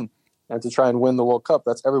win and to try and win the World Cup.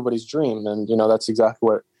 That's everybody's dream. And, that's exactly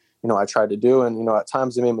what, I tried to do. And, at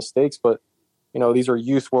times I made mistakes, but, these are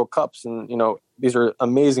youth World Cups, and, these are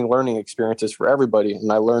amazing learning experiences for everybody.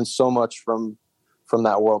 And I learned so much from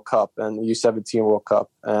that World Cup and the U17 World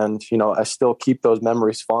Cup. And, I still keep those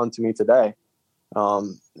memories fond to me today.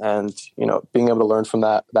 And, being able to learn from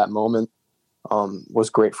that moment was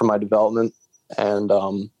great for my development. And,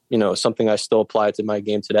 something I still apply to my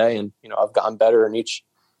game today. And, I've gotten better in each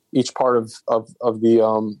part of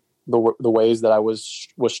the ways that I was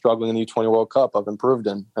struggling in the U20 World Cup. I've improved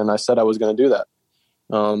in, and I said I was going to do that.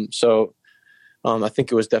 I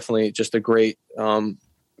think it was definitely just a great,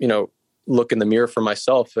 look in the mirror for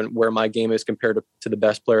myself and where my game is compared to the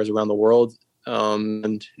best players around the world.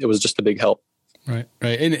 And it was just a big help. Right.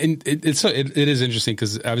 And it is interesting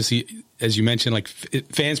because obviously, as you mentioned, like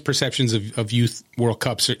fans' perceptions of youth World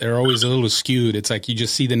Cups are always a little skewed. It's like you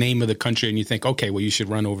just see the name of the country and you think, okay, well, you should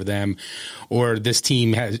run over them, or this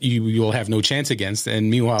team you will have no chance against. And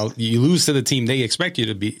meanwhile, you lose to the team they expect you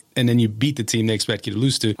to beat, and then you beat the team they expect you to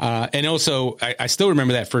lose to. And also, I still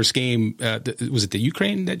remember that first game. Was it the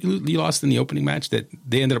Ukraine that you lost in the opening match that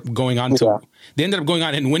they ended up going on to? Yeah. They ended up going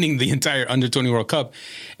on and winning the entire Under-20 World Cup.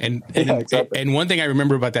 Exactly. And one thing I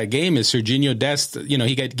remember about that game is Sergiño Dest,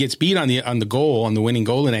 he gets beat on the winning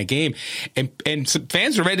goal in that game. And some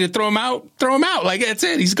fans were ready to throw him out. Like, that's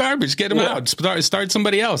it. He's garbage. Get him out. Start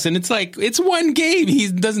somebody else. And it's like, it's one game.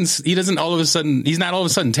 He's not all of a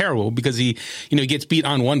sudden terrible because he gets beat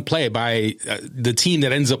on one play by the team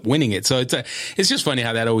that ends up winning it. So it's just funny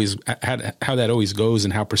how that always goes,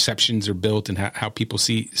 and how perceptions are built, and how people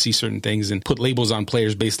see certain things and put labels on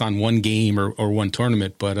players based on one game or one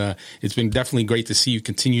tournament. But it's been definitely great to see you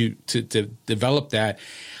continue to develop that.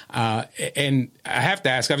 And I have to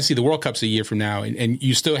ask, obviously the World Cup's a year from now, and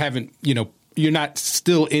you still haven't, you're not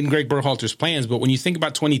still in Greg Berhalter's plans, but when you think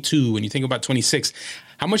about 22, when you think about 26,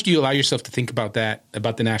 how much do you allow yourself to think about that,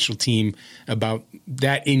 about the national team, about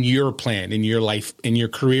that in your plan, in your life, in your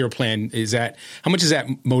career plan? How much is that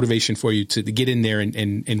motivation for you to get in there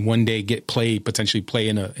and one day potentially play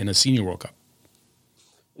in a senior World Cup?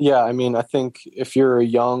 Yeah, I mean, I think if you're a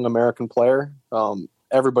young American player,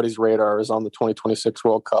 everybody's radar is on the 2026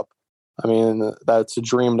 World Cup. I mean, that's a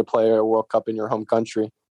dream to play a World Cup in your home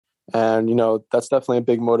country. And, that's definitely a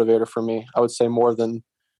big motivator for me. I would say more than,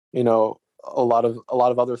 a lot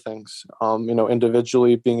of other things.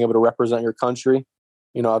 Individually being able to represent your country.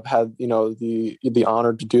 I've had, the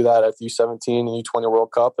honor to do that at the U17 and U20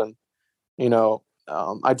 World Cup. And,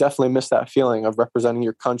 I definitely miss that feeling of representing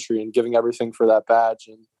your country and giving everything for that badge.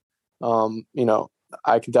 And,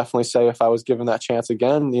 I could definitely say if I was given that chance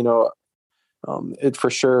again, it for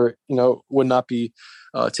sure, would not be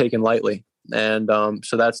taken lightly. And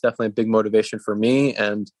so that's definitely a big motivation for me,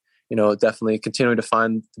 and definitely continuing to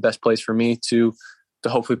find the best place for me to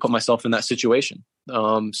hopefully put myself in that situation.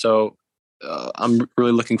 So I'm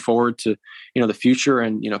really looking forward to the future,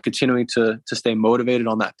 and continuing to stay motivated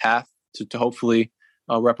on that path to hopefully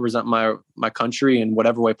represent my country in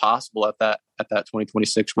whatever way possible at that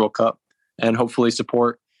 2026 World Cup, and hopefully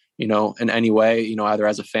support in any way, either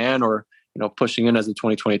as a fan or pushing in as a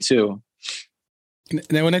 2022.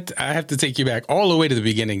 Now, I have to take you back all the way to the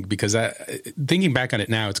beginning, because thinking back on it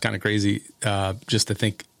now, it's kind of crazy just to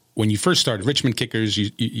think when you first started Richmond Kickers,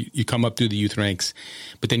 you come up through the youth ranks,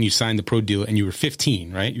 but then you signed the pro deal, and you were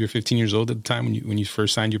 15, right? You were 15 years old at the time when you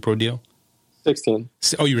first signed your pro deal. 16.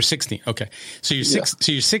 Oh, you were 16. Okay, so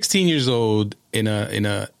you're 16 years old in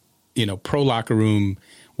a pro locker room.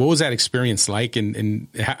 What was that experience like? And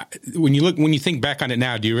how, when you think back on it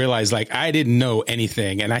now, do you realize like I didn't know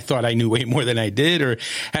anything and I thought I knew way more than I did? Or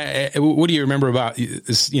what do you remember about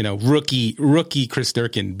this, rookie Chris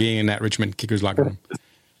Durkin being in that Richmond Kickers locker room?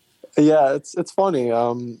 Yeah, it's funny.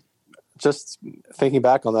 Just thinking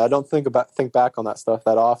back on that, I don't think back on that stuff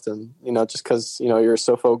that often. Just because you're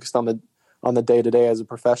so focused on the day to day as a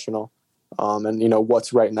professional, and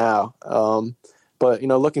what's right now. But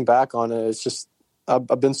looking back on it, it's just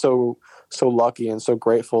I've been so lucky and so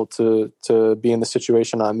grateful to be in the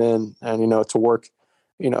situation I'm in, and to work,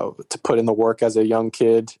 to put in the work as a young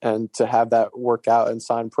kid, and to have that work out and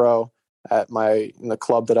sign pro at the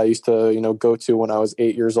club that I used to go to when I was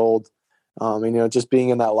 8 years old. Just being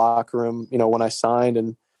in that locker room, when I signed,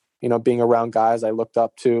 and being around guys I looked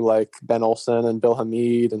up to like Ben Olsen and Bill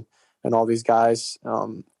Hamid and all these guys,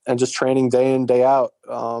 and just training day in, day out.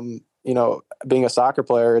 Being a soccer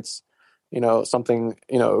player, it's something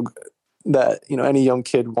that any young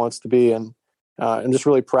kid wants to be, and I'm just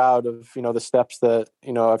really proud of the steps that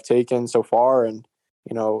I've taken so far, and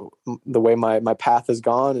the way my path has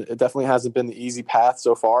gone. It definitely hasn't been the easy path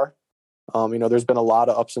so far. There's been a lot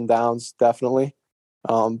of ups and downs, definitely,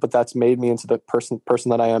 but that's made me into the person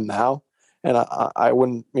that I am now, and I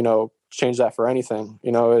wouldn't change that for anything.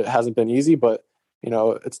 It hasn't been easy, but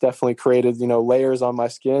it's definitely created layers on my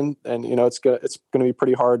skin, and it's going to be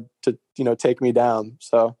pretty hard to take me down.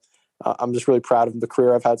 So I'm just really proud of the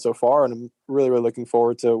career I've had so far, and I'm really, really looking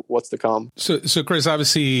forward to what's to come. So Chris,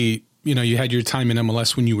 obviously, you had your time in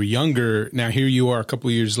MLS when you were younger. Now here you are a couple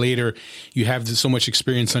of years later. You have so much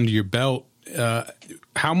experience under your belt.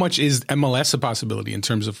 How much is MLS a possibility in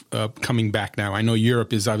terms of coming back now? I know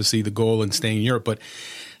Europe is obviously the goal and staying in Europe, but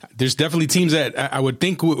there's definitely teams that I would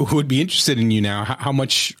think would be interested in you now. How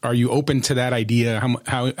much are you open to that idea?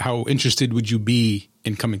 How interested would you be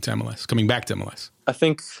in coming back to MLS? I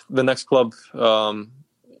think the next club,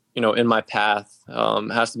 in my path,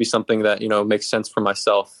 has to be something that, makes sense for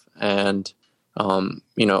myself, and,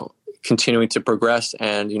 continuing to progress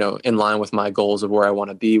and, in line with my goals of where I want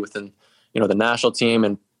to be within, the national team,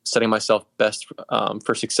 and setting myself best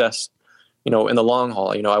for success, in the long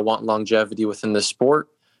haul. I want longevity within this sport.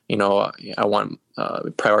 I want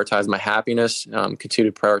to prioritize my happiness,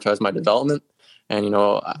 continue to prioritize my development. And,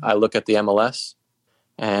 I look at the MLS,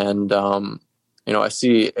 and, I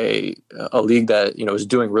see a league that, is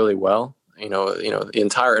doing really well. The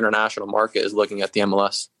entire international market is looking at the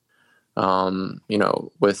MLS,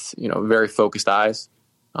 with, very focused eyes,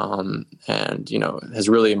 and, has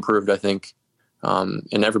really improved, I think,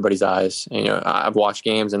 in everybody's eyes. I've watched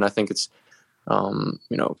games, and I think it's,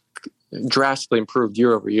 drastically improved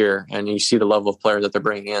year over year, and you see the level of players that they're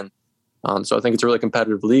bringing in. So I think it's a really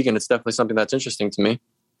competitive league, and it's definitely something that's interesting to me.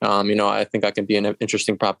 I think I can be an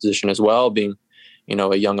interesting proposition as well, being,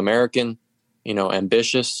 a young American,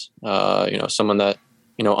 ambitious, someone that,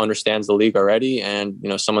 understands the league already, and,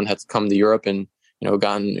 someone that's come to Europe and,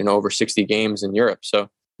 gotten, over 60 games in Europe. So,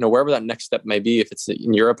 wherever that next step may be, if it's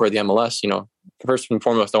in Europe or the MLS, first and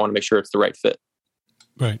foremost, I want to make sure it's the right fit.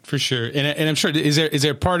 Right, for sure. And I'm sure, is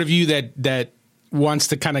there a part of you that wants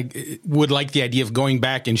to kind of would like the idea of going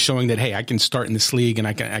back and showing that, hey, I can start in this league and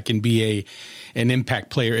I can be an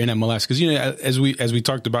impact player in MLS? Because as we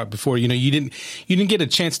talked about before, you didn't get a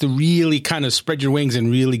chance to really kind of spread your wings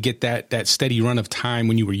and really get that steady run of time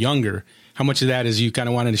when you were younger. How much of that is you kind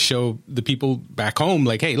of wanted to show the people back home,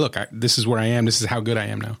 like, hey, look, this is where I am. This is how good I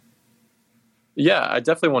am now. Yeah, I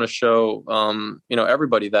definitely want to show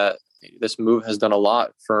everybody that this move has done a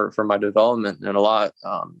lot for my development, and a lot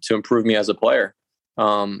to improve me as a player.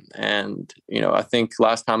 And I think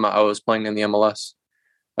last time I was playing in the MLS,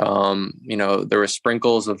 there were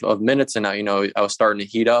sprinkles of minutes, and I was starting to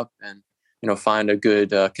heat up and find a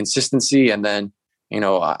good consistency, and then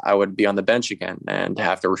I would be on the bench again and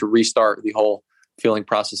have to restart the whole feeling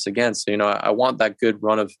process again. So I want that good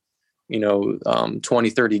run of 20,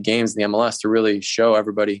 30 games in the MLS to really show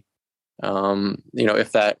everybody,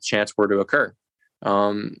 if that chance were to occur.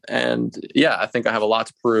 And yeah, I think I have a lot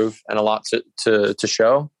to prove and a lot to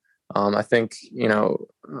show. I think,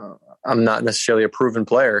 I'm not necessarily a proven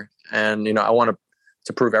player, and, I want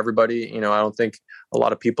to prove everybody. I don't think a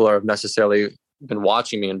lot of people have necessarily been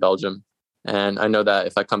watching me in Belgium. And I know that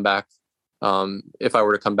if I come back, if I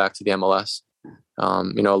were to come back to the MLS, a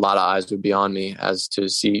lot of eyes would be on me as to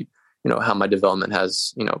see, how my development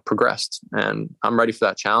has, progressed. And I'm ready for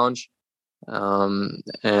that challenge.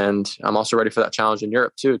 And I'm also ready for that challenge in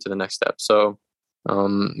Europe too, to the next step. So,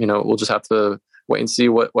 we'll just have to wait and see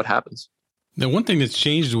what happens. The one thing that's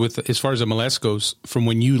changed with, as far as MLS goes, from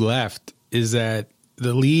when you left, is that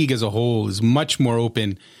the league as a whole is much more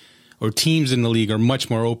open, or teams in the league are much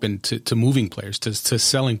more open to moving players, to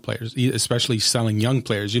selling players, especially selling young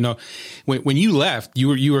players. When you left,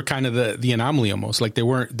 you were kind of the anomaly almost. Like it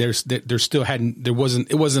wasn't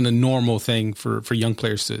a normal thing for young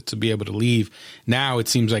players to be able to leave. Now it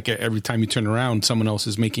seems like every time you turn around, someone else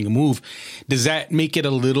is making a move. Does that make it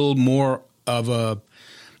a little more of a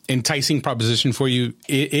enticing proposition for you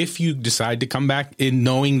if you decide to come back, in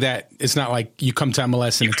knowing that it's not like you come to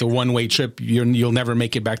MLS and it's a one-way trip, you'll never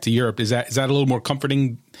make it back to Europe? Is that a little more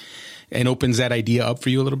comforting and opens that idea up for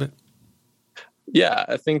you a little bit? Yeah,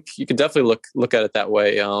 I think you could definitely look at it that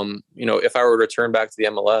way. If I were to return back to the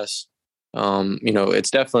MLS,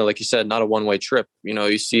 it's definitely, like you said, not a one-way trip.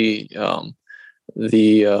 You see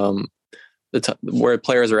where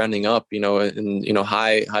players are ending up, in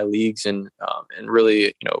high leagues and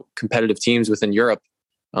really, competitive teams within Europe.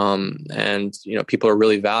 And people are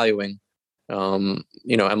really valuing,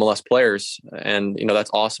 MLS players, and,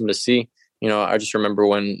 that's awesome to see. I just remember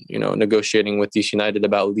when, negotiating with DC United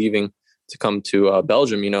about leaving to come to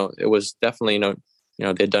Belgium, it was definitely,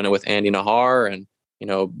 they'd done it with Andy Nahar and,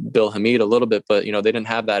 Bill Hamid a little bit, but, they didn't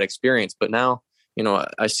have that experience. But now,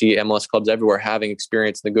 I see MLS clubs everywhere having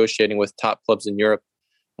experience negotiating with top clubs in Europe.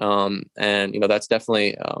 And, that's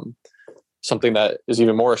definitely something that is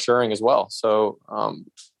even more assuring as well. So,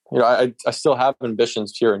 I still have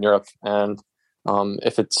ambitions here in Europe. And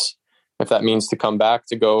if that means to come back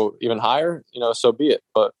to go even higher, so be it.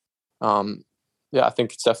 But I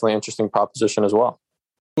think it's definitely an interesting proposition as well.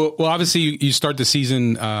 Well, obviously you start the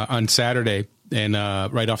season on Saturday. And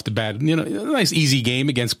right off the bat, a nice easy game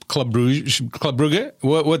against Club Brugge.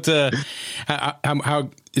 How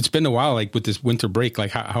it's been a while, like with this winter break,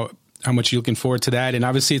 like how much are you looking forward to that? And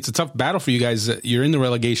obviously it's a tough battle for you guys. You're in the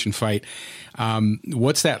relegation fight.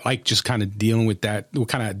 What's that like, just kind of dealing with that? What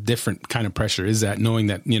kind of different kind of pressure is that, knowing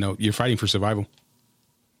that, you're fighting for survival?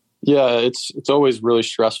 Yeah, it's always really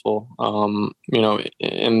stressful, in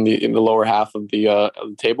the lower half of the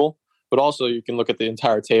table. But also you can look at the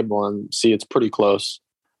entire table and see it's pretty close.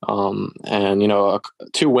 And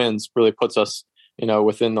 2 wins really puts us,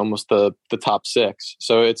 within almost the top 6.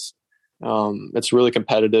 So it's really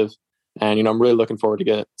competitive. And, I'm really looking forward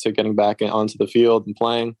to getting back onto the field and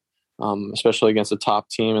playing, especially against a top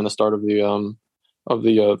team in the start of the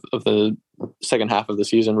second half of the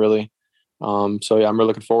season, really. I'm really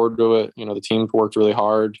looking forward to it. The team worked really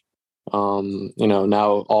hard.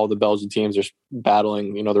 Now all the Belgian teams are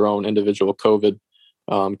battling, their own individual COVID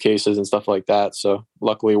cases and stuff like that. So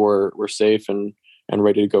luckily we're safe and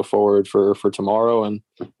ready to go forward for tomorrow. And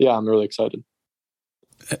I'm really excited.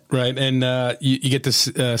 Right. And you get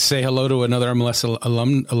to say hello to another MLS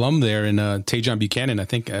alum there in Tajon Buchanan. I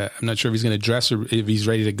think, I'm not sure if he's going to dress or if he's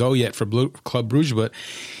ready to go yet for Club Brugge, but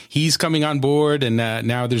he's coming on board. And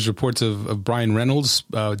now there's reports of Brian Reynolds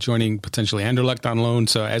joining potentially Anderlecht on loan.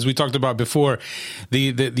 So as we talked about before,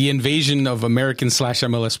 the invasion of American /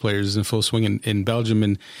 MLS players is in full swing in Belgium.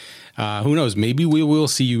 And who knows, maybe we will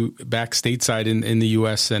see you back stateside in the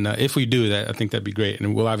U.S. And if we do that, I think that'd be great.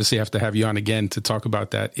 And we'll obviously have to have you on again to talk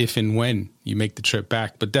about that if and when you make the trip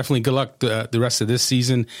back. But definitely good luck the rest of this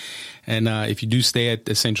season. And if you do stay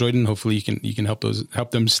at St. Joyden, hopefully you can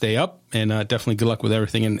help them stay up. And definitely good luck with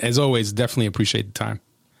everything. And as always, definitely appreciate the time.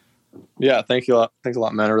 Yeah, thank you a lot. Thanks a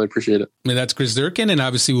lot, man. I really appreciate it. I mean, that's Chris Durkin, and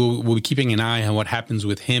obviously we'll be keeping an eye on what happens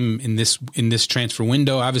with him in this transfer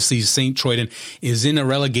window. Obviously, St. Joyden is in a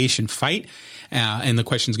relegation fight, and the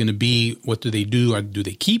question is going to be, what do they do? Or do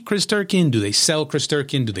they keep Chris Durkin? Do they sell Chris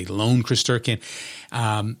Durkin? Do they loan Chris Durkin?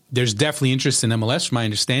 There's definitely interest in MLS, from my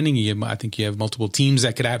understanding. I think you have multiple teams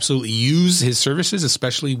that could absolutely use his services,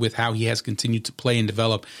 especially with how he has continued to play and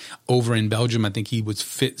develop over in Belgium. I think he would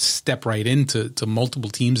step right into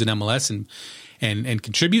multiple teams in MLS and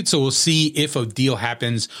contribute. So we'll see if a deal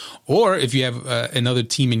happens, or if you have another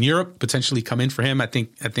team in Europe potentially come in for him. I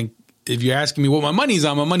think if you're asking me what my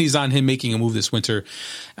money's on him making a move this winter.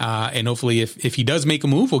 And hopefully if he does make a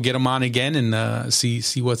move, we'll get him on again and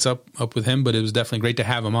see what's up with him. But it was definitely great to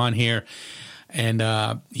have him on here.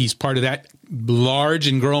 And he's part of that large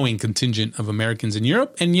and growing contingent of Americans in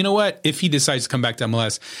Europe. And you know what? If he decides to come back to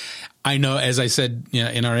MLS, I know, as I said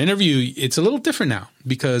in our interview, it's a little different now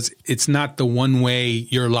because it's not the one way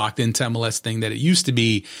you're locked into MLS thing that it used to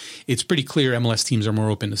be. It's pretty clear MLS teams are more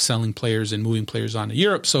open to selling players and moving players on to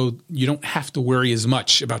Europe, so you don't have to worry as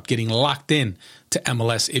much about getting locked in to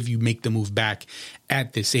MLS if you make the move back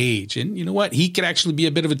at this age. And you know what? He could actually be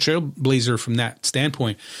a bit of a trailblazer from that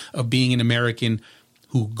standpoint of being an American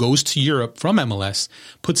who goes to Europe from MLS,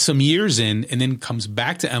 puts some years in, and then comes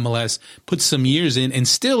back to MLS, puts some years in, and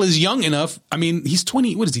still is young enough. I mean, he's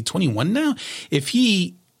 20. What is he? 21 now. If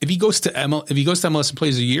he goes to MLS and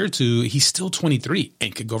plays a year or two, he's still 23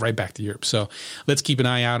 and could go right back to Europe. So let's keep an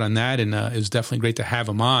eye out on that. And it was definitely great to have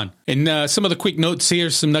him on. And some of the quick notes here,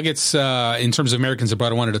 some nuggets in terms of Americans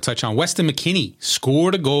abroad I wanted to touch on. Weston McKennie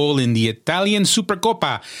scored a goal in the Italian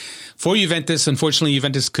Supercoppa for Juventus. Unfortunately,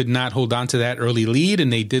 Juventus could not hold on to that early lead,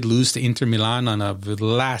 and they did lose to Inter Milan on a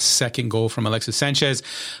last-second goal from Alexis Sanchez.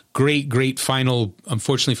 Great final.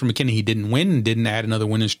 Unfortunately for McKennie, he didn't win, didn't add another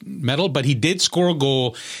winner's medal, but he did score a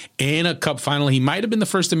goal in a cup final. He might have been the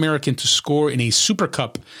first American to score in a Super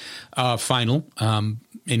Cup final.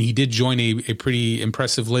 And he did join a pretty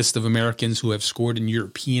impressive list of Americans who have scored in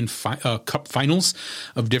European Cup finals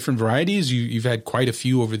of different varieties. You've had quite a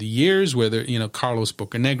few over the years, whether, Carlos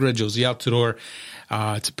Bocanegra, Jose Altidore.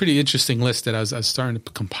 It's a pretty interesting list that I was starting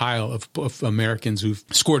to compile of Americans who've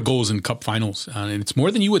scored goals in cup finals. And it's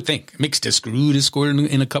more than you would think. Mix Discarud has scored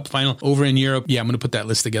in a cup final over in Europe. Yeah, I'm going to put that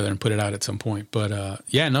list together and put it out at some point. But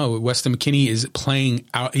Weston McKennie is playing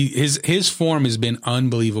out. His form has been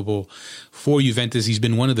unbelievable for Juventus. He's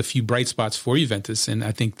been one of the few bright spots for Juventus. And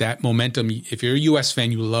I think that momentum, if you're a U.S.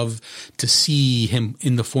 fan, you love to see him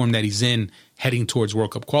in the form that he's in heading towards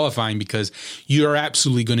World Cup qualifying, because you're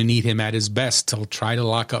absolutely going to need him at his best to try to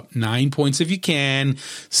lock up 9 points if you can.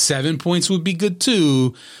 7 points would be good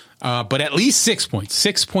too. But at least 6 points.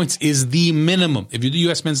 6 points is the minimum. If you're the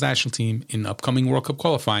U.S. men's national team in upcoming World Cup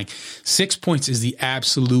qualifying, 6 points is the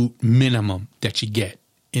absolute minimum that you get,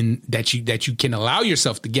 that you can allow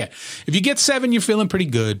yourself to get. If you get 7, you're feeling pretty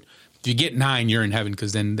good. If you get 9, you're in heaven,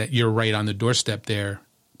 because then you're right on the doorstep there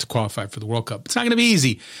to qualify for the World Cup. It's not going to be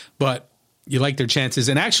easy, but you like their chances.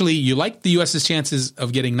 And actually, you like the U.S.'s chances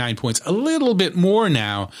of getting 9 points a little bit more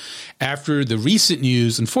now after the recent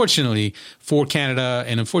news, unfortunately, for Canada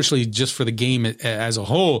and unfortunately just for the game as a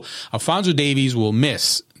whole. Alphonso Davies will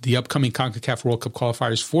miss the upcoming CONCACAF World Cup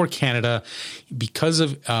qualifiers for Canada because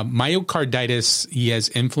of myocarditis. He has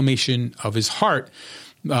inflammation of his heart,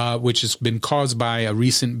 which has been caused by a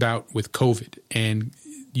recent bout with COVID. And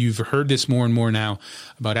you've heard this more and more now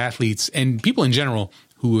about athletes and people in general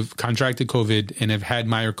who have contracted COVID and have had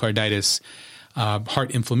myocarditis,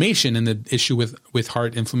 heart inflammation. And the issue with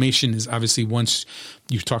heart inflammation is obviously once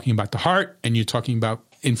you're talking about the heart and you're talking about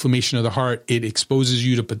inflammation of the heart, it exposes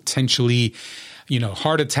you to potentially,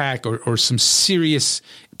 heart attack or some serious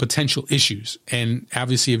potential issues. And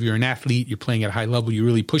obviously, if you're an athlete, you're playing at a high level, you're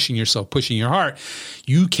really pushing yourself, pushing your heart,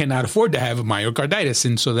 you cannot afford to have a myocarditis.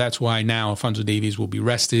 And so that's why now Alphonso Davies will be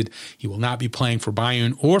rested. He will not be playing for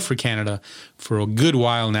Bayern or for Canada for a good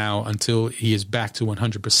while now until he is back to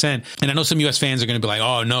 100%. And I know some U.S. fans are going to be like,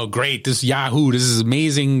 oh, no, great. This is Yahoo. This is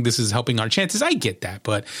amazing. This is helping our chances. I get that.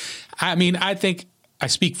 But I mean, I think I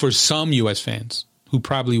speak for some U.S. fans who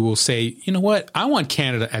probably will say, you know what, I want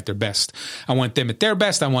Canada at their best. I want them at their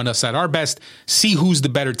best. I want us at our best. See who's the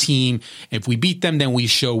better team. If we beat them, then we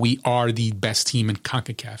show we are the best team in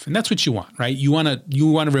CONCACAF. And that's what you want, right? You want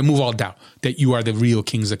to remove all doubt that you are the real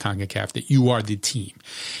kings of CONCACAF, that you are the team.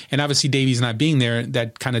 And obviously Davies not being there,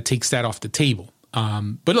 that kind of takes that off the table.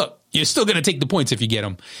 But look, you're still going to take the points if you get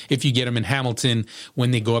them. If you get them in Hamilton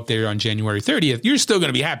when they go up there on January 30th, you're still going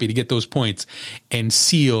to be happy to get those points and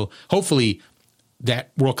seal, hopefully,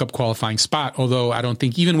 that World Cup qualifying spot. Although I don't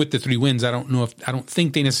think, even with the 3 wins, I don't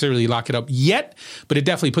think they necessarily lock it up yet, but it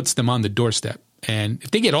definitely puts them on the doorstep. And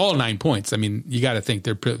if they get all 9 points, I mean, you got to think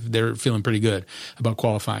they're feeling pretty good about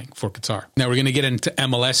qualifying for Qatar. Now we're going to get into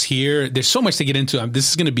MLS here. There's so much to get into.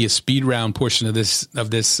 This is going to be a speed round portion of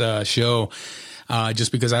this show.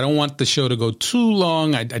 Just because I don't want the show to go too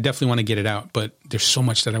long. I definitely want to get it out, but there's so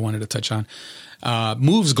much that I wanted to touch on.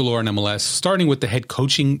 Moves galore in MLS, starting with the head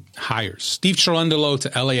coaching hires. Steve Cherundolo to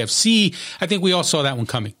LAFC. I think we all saw that one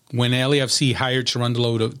coming. When LAFC hired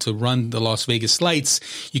Cherundolo to run the Las Vegas Lights,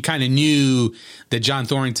 you kind of knew that John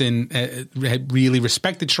Thornton had really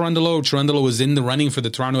respected Cherundolo. Cherundolo was in the running for the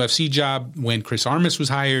Toronto FC job when Chris Armas was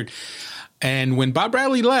hired. And when Bob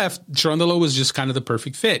Bradley left, Cherundolo was just kind of the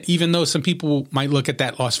perfect fit, even though some people might look at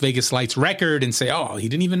that Las Vegas Lights record and say, oh, he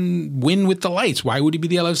didn't even win with the Lights. Why would he be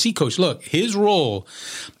the LFC coach? Look, his role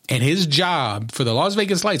and his job for the Las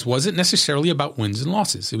Vegas Lights wasn't necessarily about wins and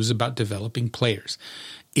losses. It was about developing players.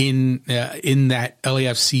 in that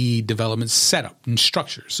LAFC development setup and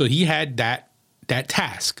structure. So he had that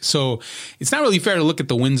task. So it's not really fair to look at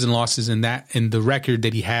the wins and losses and the record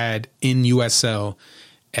that he had in USL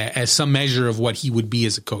as some measure of what he would be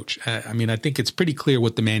as a coach. I mean, I think it's pretty clear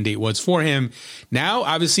what the mandate was for him. Now,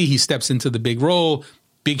 obviously, he steps into the big role,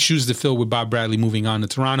 big shoes to fill with Bob Bradley moving on to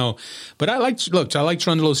Toronto. But I like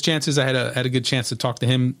Cherundolo's chances. I had a good chance to talk to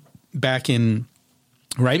him back in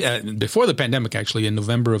before the pandemic, actually, in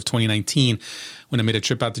November of 2019, when I made a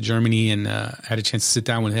trip out to Germany and had a chance to sit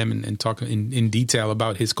down with him and talk in detail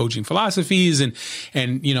about his coaching philosophies and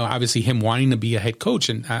obviously him wanting to be a head coach.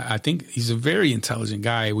 And I think he's a very intelligent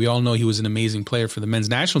guy. We all know he was an amazing player for the men's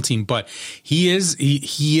national team, but he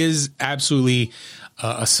is absolutely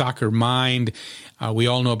a soccer mind. We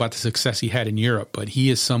all know about the success he had in Europe, but he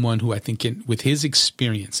is someone who I think with his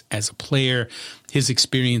experience as a player, his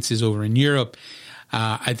experiences over in Europe,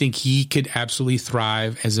 I think he could absolutely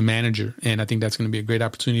thrive as a manager, and I think that's going to be a great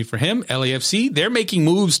opportunity for him. LAFC, they're making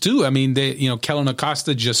moves too. I mean, Kellen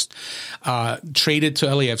Acosta just traded to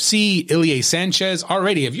LAFC. Ilie Sanchez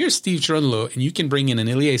already. If you're Steve Cherundolo and you can bring in an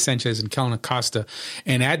Ilie Sanchez and Kellen Acosta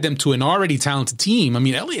and add them to an already talented team, I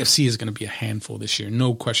mean, LAFC is going to be a handful this year,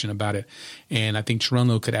 no question about it. And I think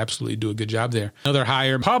Cherundolo could absolutely do a good job there. Another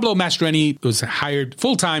hire, Pablo Mastroeni was hired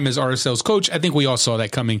full-time as RSL's coach. I think we all saw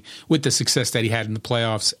that coming with the success that he had in the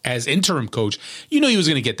playoffs as interim coach. You know he was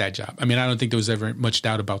going to get that job. I mean, I don't think there was ever much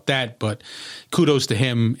doubt about that, but kudos to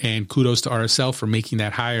him and kudos to RSL for making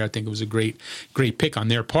that hire. I think it was a great pick on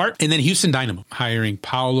their part. And then Houston Dynamo hiring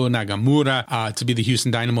Paulo Nagamura to be the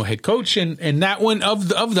Houston Dynamo head coach. And that one of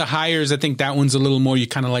the hires, I think that one's a little more, you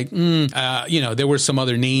kind of like, there were some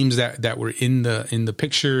other names that were in the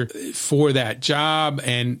picture for that job.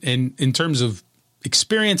 And in terms of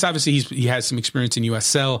experience, obviously he has some experience in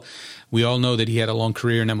USL. We all know that he had a long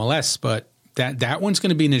career in MLS, but that one's going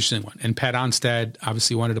to be an interesting one. And Pat Onstad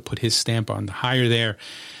obviously wanted to put his stamp on the hire there.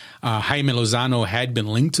 Jaime Lozano had been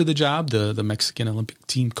linked to the job, the Mexican Olympic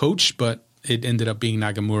team coach, but it ended up being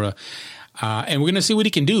Nagamura. And we're going to see what he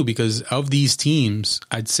can do, because of these teams,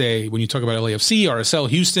 I'd say when you talk about LAFC, RSL,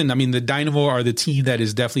 Houston, I mean, the Dynamo are the team that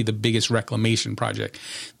is definitely the biggest reclamation project.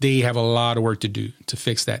 They have a lot of work to do to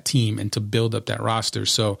fix that team and to build up that roster.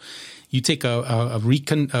 So you take a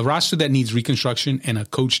roster that needs reconstruction and a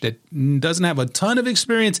coach that doesn't have a ton of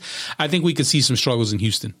experience, I think we could see some struggles in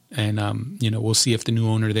Houston. And, we'll see if the new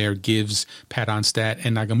owner there gives Pat Onstad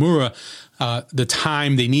and Nagamura the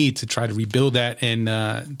time they need to try to rebuild that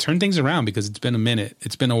and turn things around, because it's been a minute.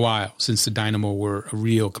 It's been a while since the Dynamo were a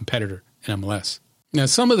real competitor in MLS. Now,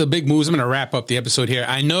 some of the big moves, I'm going to wrap up the episode here.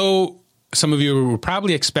 I know some of you were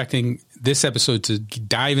probably expecting this episode to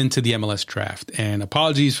dive into the MLS draft, and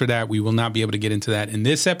apologies for that. We will not be able to get into that in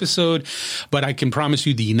this episode, but I can promise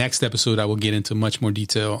you the next episode I will get into much more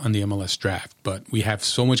detail on the MLS draft. But we have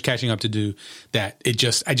so much catching up to do that I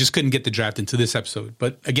just couldn't get the draft into this episode.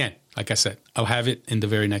 But again, like I said, I'll have it in the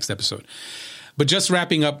very next episode. But just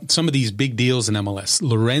wrapping up some of these big deals in MLS.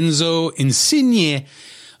 Lorenzo Insigne,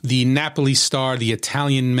 the Napoli star, the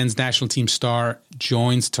Italian men's national team star,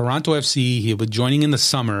 joins Toronto FC. He'll be joining in the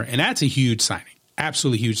summer, and that's a huge signing.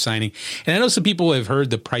 Absolutely huge signing. And I know some people have heard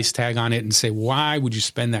the price tag on it and say, why would you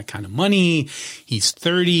spend that kind of money? He's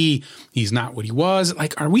 30. He's not what he was.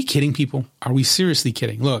 Like, are we kidding people? Are we seriously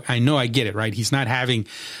kidding? Look, I know I get it, right? He's not having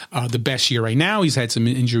the best year right now. He's had some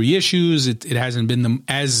injury issues. It hasn't been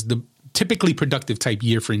the typically productive type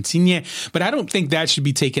year for Insigne, but I don't think that should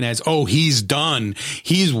be taken as, oh, he's done.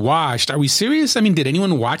 He's washed. Are we serious? I mean, did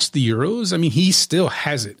anyone watch the Euros? I mean, he still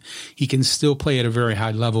has it. He can still play at a very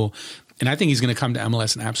high level. And I think he's going to come to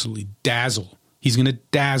MLS and absolutely dazzle. He's going to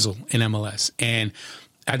dazzle in MLS. And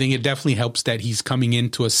I think it definitely helps that he's coming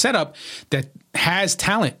into a setup that has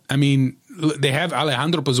talent. I mean, they have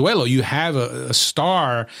Alejandro Pozuelo. You have a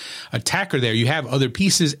star attacker there. You have other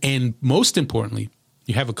pieces. And most importantly,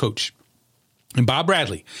 you have a coach. And Bob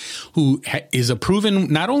Bradley, who is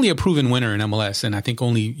not only a proven winner in MLS, and I think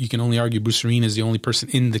you can only argue Bruce Arena is the only person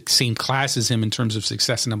in the same class as him in terms of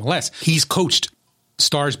success in MLS. He's coached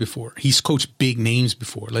stars before. He's coached big names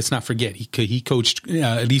before. Let's not forget. He coached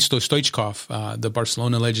Risto Stoichkov, the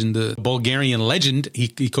Barcelona legend, the Bulgarian legend.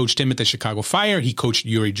 He coached him at the Chicago Fire. He coached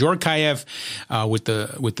Yuri Djorkaeff with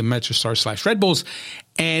the MetroStars / Red Bulls.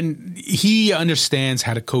 And he understands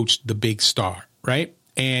how to coach the big star, right?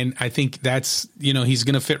 And I think that's, he's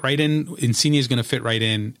going to fit right in. Insigne is going to fit right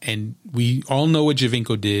in. And we all know what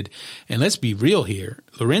Giovinco did. And let's be real here.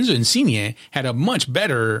 Lorenzo Insigne had a much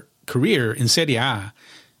better career in Serie A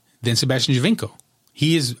than Sebastian Giovinco.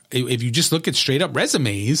 He is, if you just look at straight up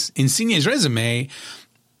resumes, Insigne's resume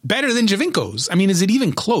better than Giovinco's. I mean, is it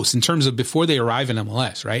even close in terms of before they arrive in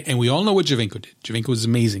MLS, right? And we all know what Giovinco did. Giovinco was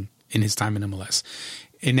amazing in his time in MLS.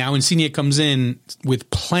 And now Insigne comes in with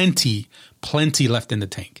plenty left in the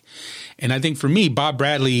tank. And I think for me, Bob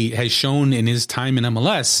Bradley has shown in his time in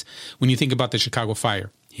MLS, when you think about the Chicago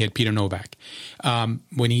Fire, he had Peter Novak.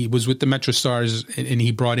 When he was with the Metro Stars and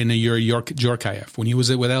he brought in a Yuri Djorkaeff. When he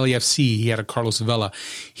was with LAFC, he had a Carlos Vela.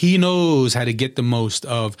 He knows how to get the most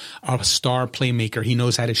of a star playmaker. He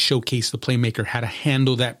knows how to showcase the playmaker, how to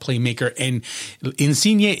handle that playmaker. And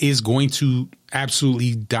Insigne is going to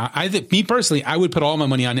absolutely me personally, I would put all my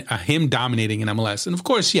money on him dominating in MLS. And of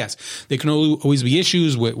course, yes, there can always be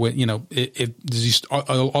issues with you know, if you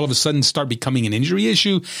all of a sudden start becoming an injury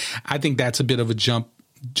issue. I think that's a bit of a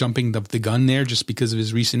jumping the gun there just because of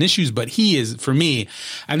his recent issues. But he is, for me,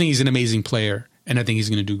 I think he's an amazing player and I think he's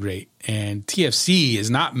going to do great. And TFC is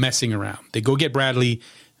not messing around. They go get Bradley.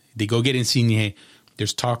 They go get Insigne.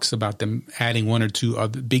 There's talks about them adding one or two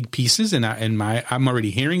other big pieces, and I'm already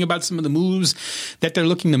hearing about some of the moves that they're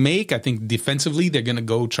looking to make. I think defensively they're going to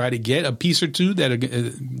go try to get a piece or two that are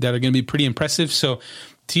going to be pretty impressive. So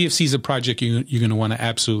TFC is a project you're going to want to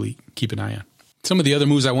absolutely keep an eye on. Some of the other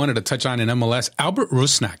moves I wanted to touch on in MLS, Albert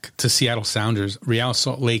Rusnak to Seattle Sounders. Real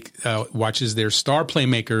Salt Lake watches their star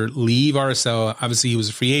playmaker leave RSL. Obviously, he was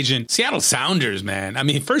a free agent. Seattle Sounders, man. I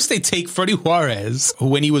mean, first they take Freddie Juarez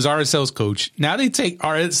when he was RSL's coach. Now they take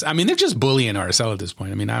RS. I mean, they're just bullying RSL at this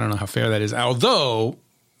point. I mean, I don't know how fair that is. Although,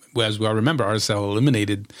 as we all remember, RSL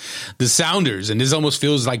eliminated the Sounders, and this almost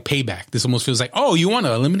feels like payback. This almost feels like, oh, you want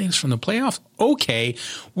to eliminate us from the playoffs? Okay,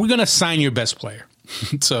 we're going to sign your best player.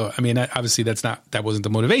 So, I mean, obviously that wasn't the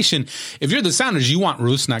motivation. If you're the Sounders, you want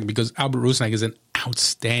Rusnak because Albert Rusnak is an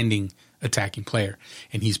outstanding attacking player,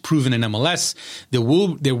 and he's proven in MLS. There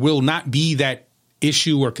will not be that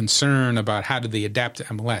issue or concern about how do they adapt to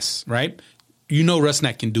MLS, right? You know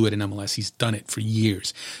Rusnak can do it in MLS. He's done it for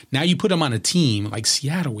years. Now you put him on a team like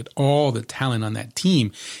Seattle with all the talent on that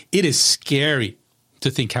team. It is scary to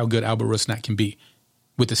think how good Albert Rusnak can be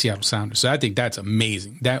with the Seattle Sounders. So I think that's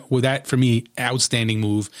amazing. That for me, outstanding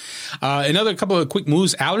move. Another couple of quick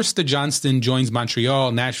moves. Alistair Johnston joins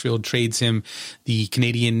Montreal. Nashville trades him, the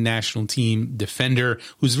Canadian national team defender,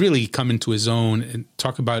 who's really come into his own. And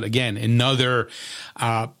talk about, again, another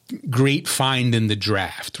great find in the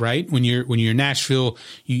draft, right? When you're Nashville,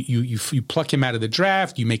 you pluck him out of the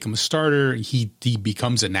draft, you make him a starter. He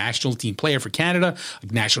becomes a national team player for Canada,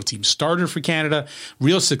 a national team starter for Canada.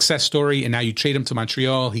 Real success story. And now you trade him to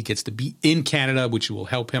Montreal. He gets to be in Canada, which will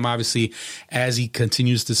help him obviously as he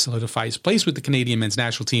continues to solidify his place with the Canadian men's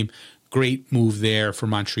national team. Great move there for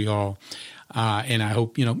Montreal. And I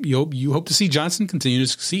hope, you hope to see Johnson continue to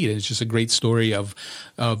succeed. It's just a great story of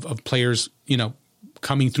players,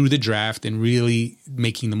 coming through the draft and really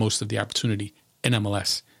making the most of the opportunity in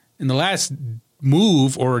MLS. In the last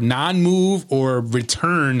move or non-move or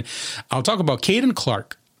return, I'll talk about Caden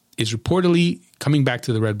Clark is reportedly coming back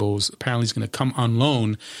to the Red Bulls. Apparently he's going to come on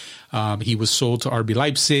loan. He was sold to RB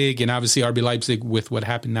Leipzig, and obviously RB Leipzig, with what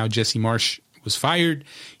happened now, Jesse Marsch was fired.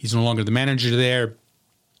 He's no longer the manager there.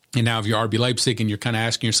 And now if you're RB Leipzig and you're kind of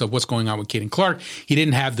asking yourself what's going on with Caden Clark, he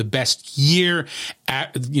didn't have the best year.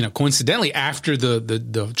 Coincidentally, after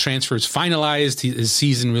the transfers finalized, his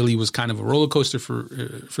season really was kind of a roller coaster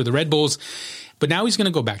for the Red Bulls. But now he's going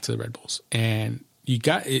to go back to the Red Bulls. And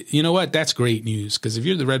you know what? That's great news, because if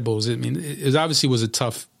you're the Red Bulls, I mean, it obviously was a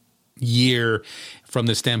tough year from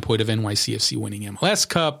the standpoint of NYCFC winning MLS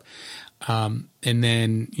Cup. And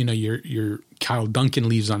then, your Kyle Duncan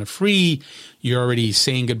leaves on a free. You're already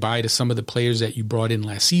saying goodbye to some of the players that you brought in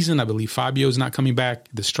last season. I believe Fabio's not coming back,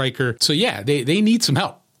 the striker. So yeah, they need some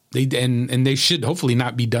help. And they should hopefully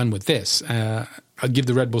not be done with this. I'll give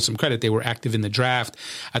the Red Bulls some credit. They were active in the draft.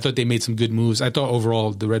 I thought they made some good moves. I thought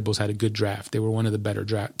overall the Red Bulls had a good draft. They were one of the better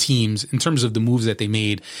draft teams in terms of the moves that they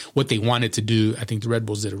made, what they wanted to do. I think the Red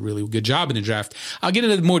Bulls did a really good job in the draft. I'll get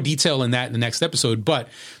into more detail in that in the next episode. But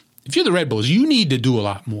if you're the Red Bulls, you need to do a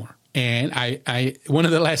lot more. And I one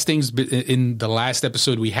of the last things in the last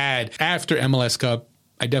episode we had after MLS Cup,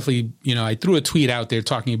 I definitely, I threw a tweet out there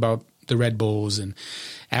talking about the Red Bulls. And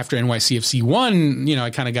after NYCFC won, I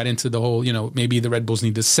kind of got into the whole, maybe the Red Bulls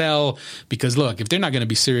need to sell, because look, if they're not going to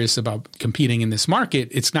be serious about competing in this market,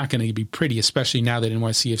 it's not going to be pretty, especially now that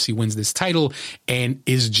NYCFC wins this title and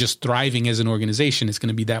is just thriving as an organization. It's going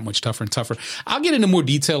to be that much tougher and tougher. I'll get into more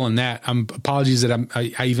detail on that. Apologies that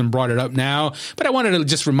I even brought it up now, but I wanted to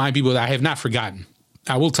just remind people that I have not forgotten.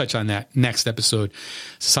 I will touch on that next episode.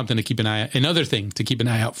 Something to keep an eye out. Another thing to keep an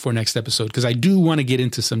eye out for next episode, because I do want to get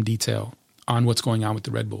into some detail on what's going on with the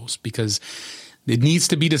Red Bulls, because it needs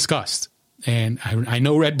to be discussed. And I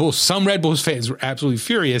know some Red Bulls fans were absolutely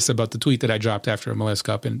furious about the tweet that I dropped after MLS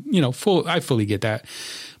Cup. And, I fully get that.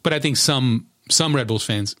 But I think some Red Bulls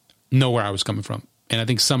fans know where I was coming from. And I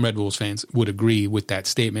think some Red Bulls fans would agree with that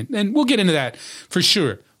statement. And we'll get into that for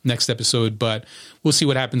sure next episode. But we'll see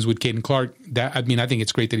what happens with Caden Clark. I think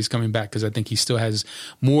it's great that he's coming back because I think he still has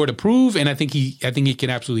more to prove. And I think he can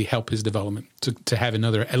absolutely help his development to have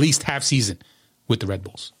another at least half season with the Red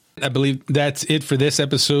Bulls. I believe that's it for this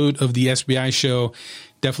episode of the SBI Show.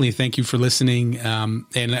 Definitely thank you for listening. And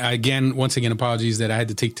once again, apologies that I had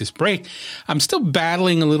to take this break. I'm still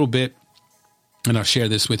battling a little bit, and I'll share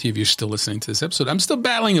this with you if you're still listening to this episode. I'm still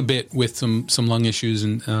battling a bit with some lung issues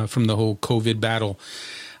and from the whole COVID battle.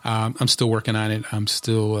 I'm still working on it. I'm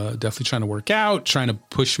still definitely trying to work out, trying to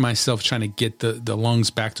push myself, trying to get the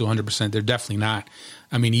lungs back to 100%. They're definitely not.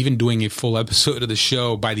 I mean, even doing a full episode of the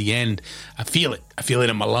show, by the end, I feel it. I feel it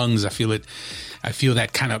in my lungs. I feel it. I feel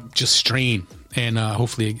that kind of just strain. And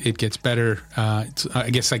hopefully it gets better. I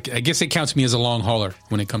guess it counts me as a long hauler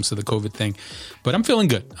when it comes to the COVID thing. But I'm feeling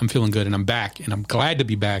good. And I'm back. And I'm glad to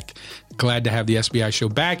be back. Glad to have the SBI Show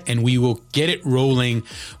back. And we will get it rolling.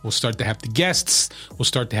 We'll start to have the guests. We'll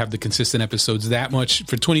start to have the consistent episodes that much.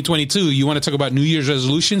 For 2022, you want to talk about New Year's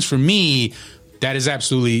resolutions? For me, that is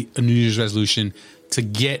absolutely a New Year's resolution, to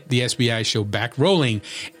get the SBI Show back rolling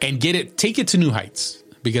and take it to new heights,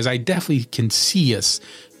 because I definitely can see us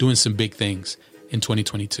doing some big things in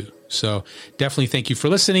 2022. So definitely thank you for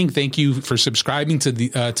listening. Thank you for subscribing to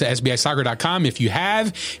SBIsoccer.com. If you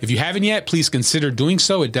haven't yet, please consider doing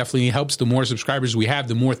so. It definitely helps. The more subscribers we have,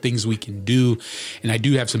 the more things we can do. And I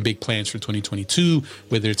do have some big plans for 2022,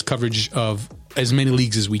 whether it's coverage of as many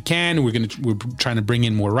leagues as we can. We're trying to bring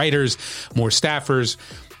in more writers, more staffers.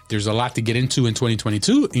 There's a lot to get into in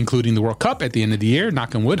 2022, including the World Cup at the end of the year.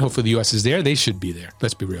 Knock on wood. Hopefully the U.S. is there. They should be there.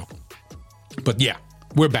 Let's be real. But yeah,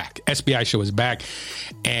 we're back. SBI Show is back.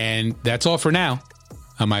 And that's all for now.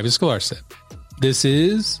 I'm Ives Galarcep. This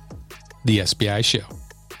is the SBI Show.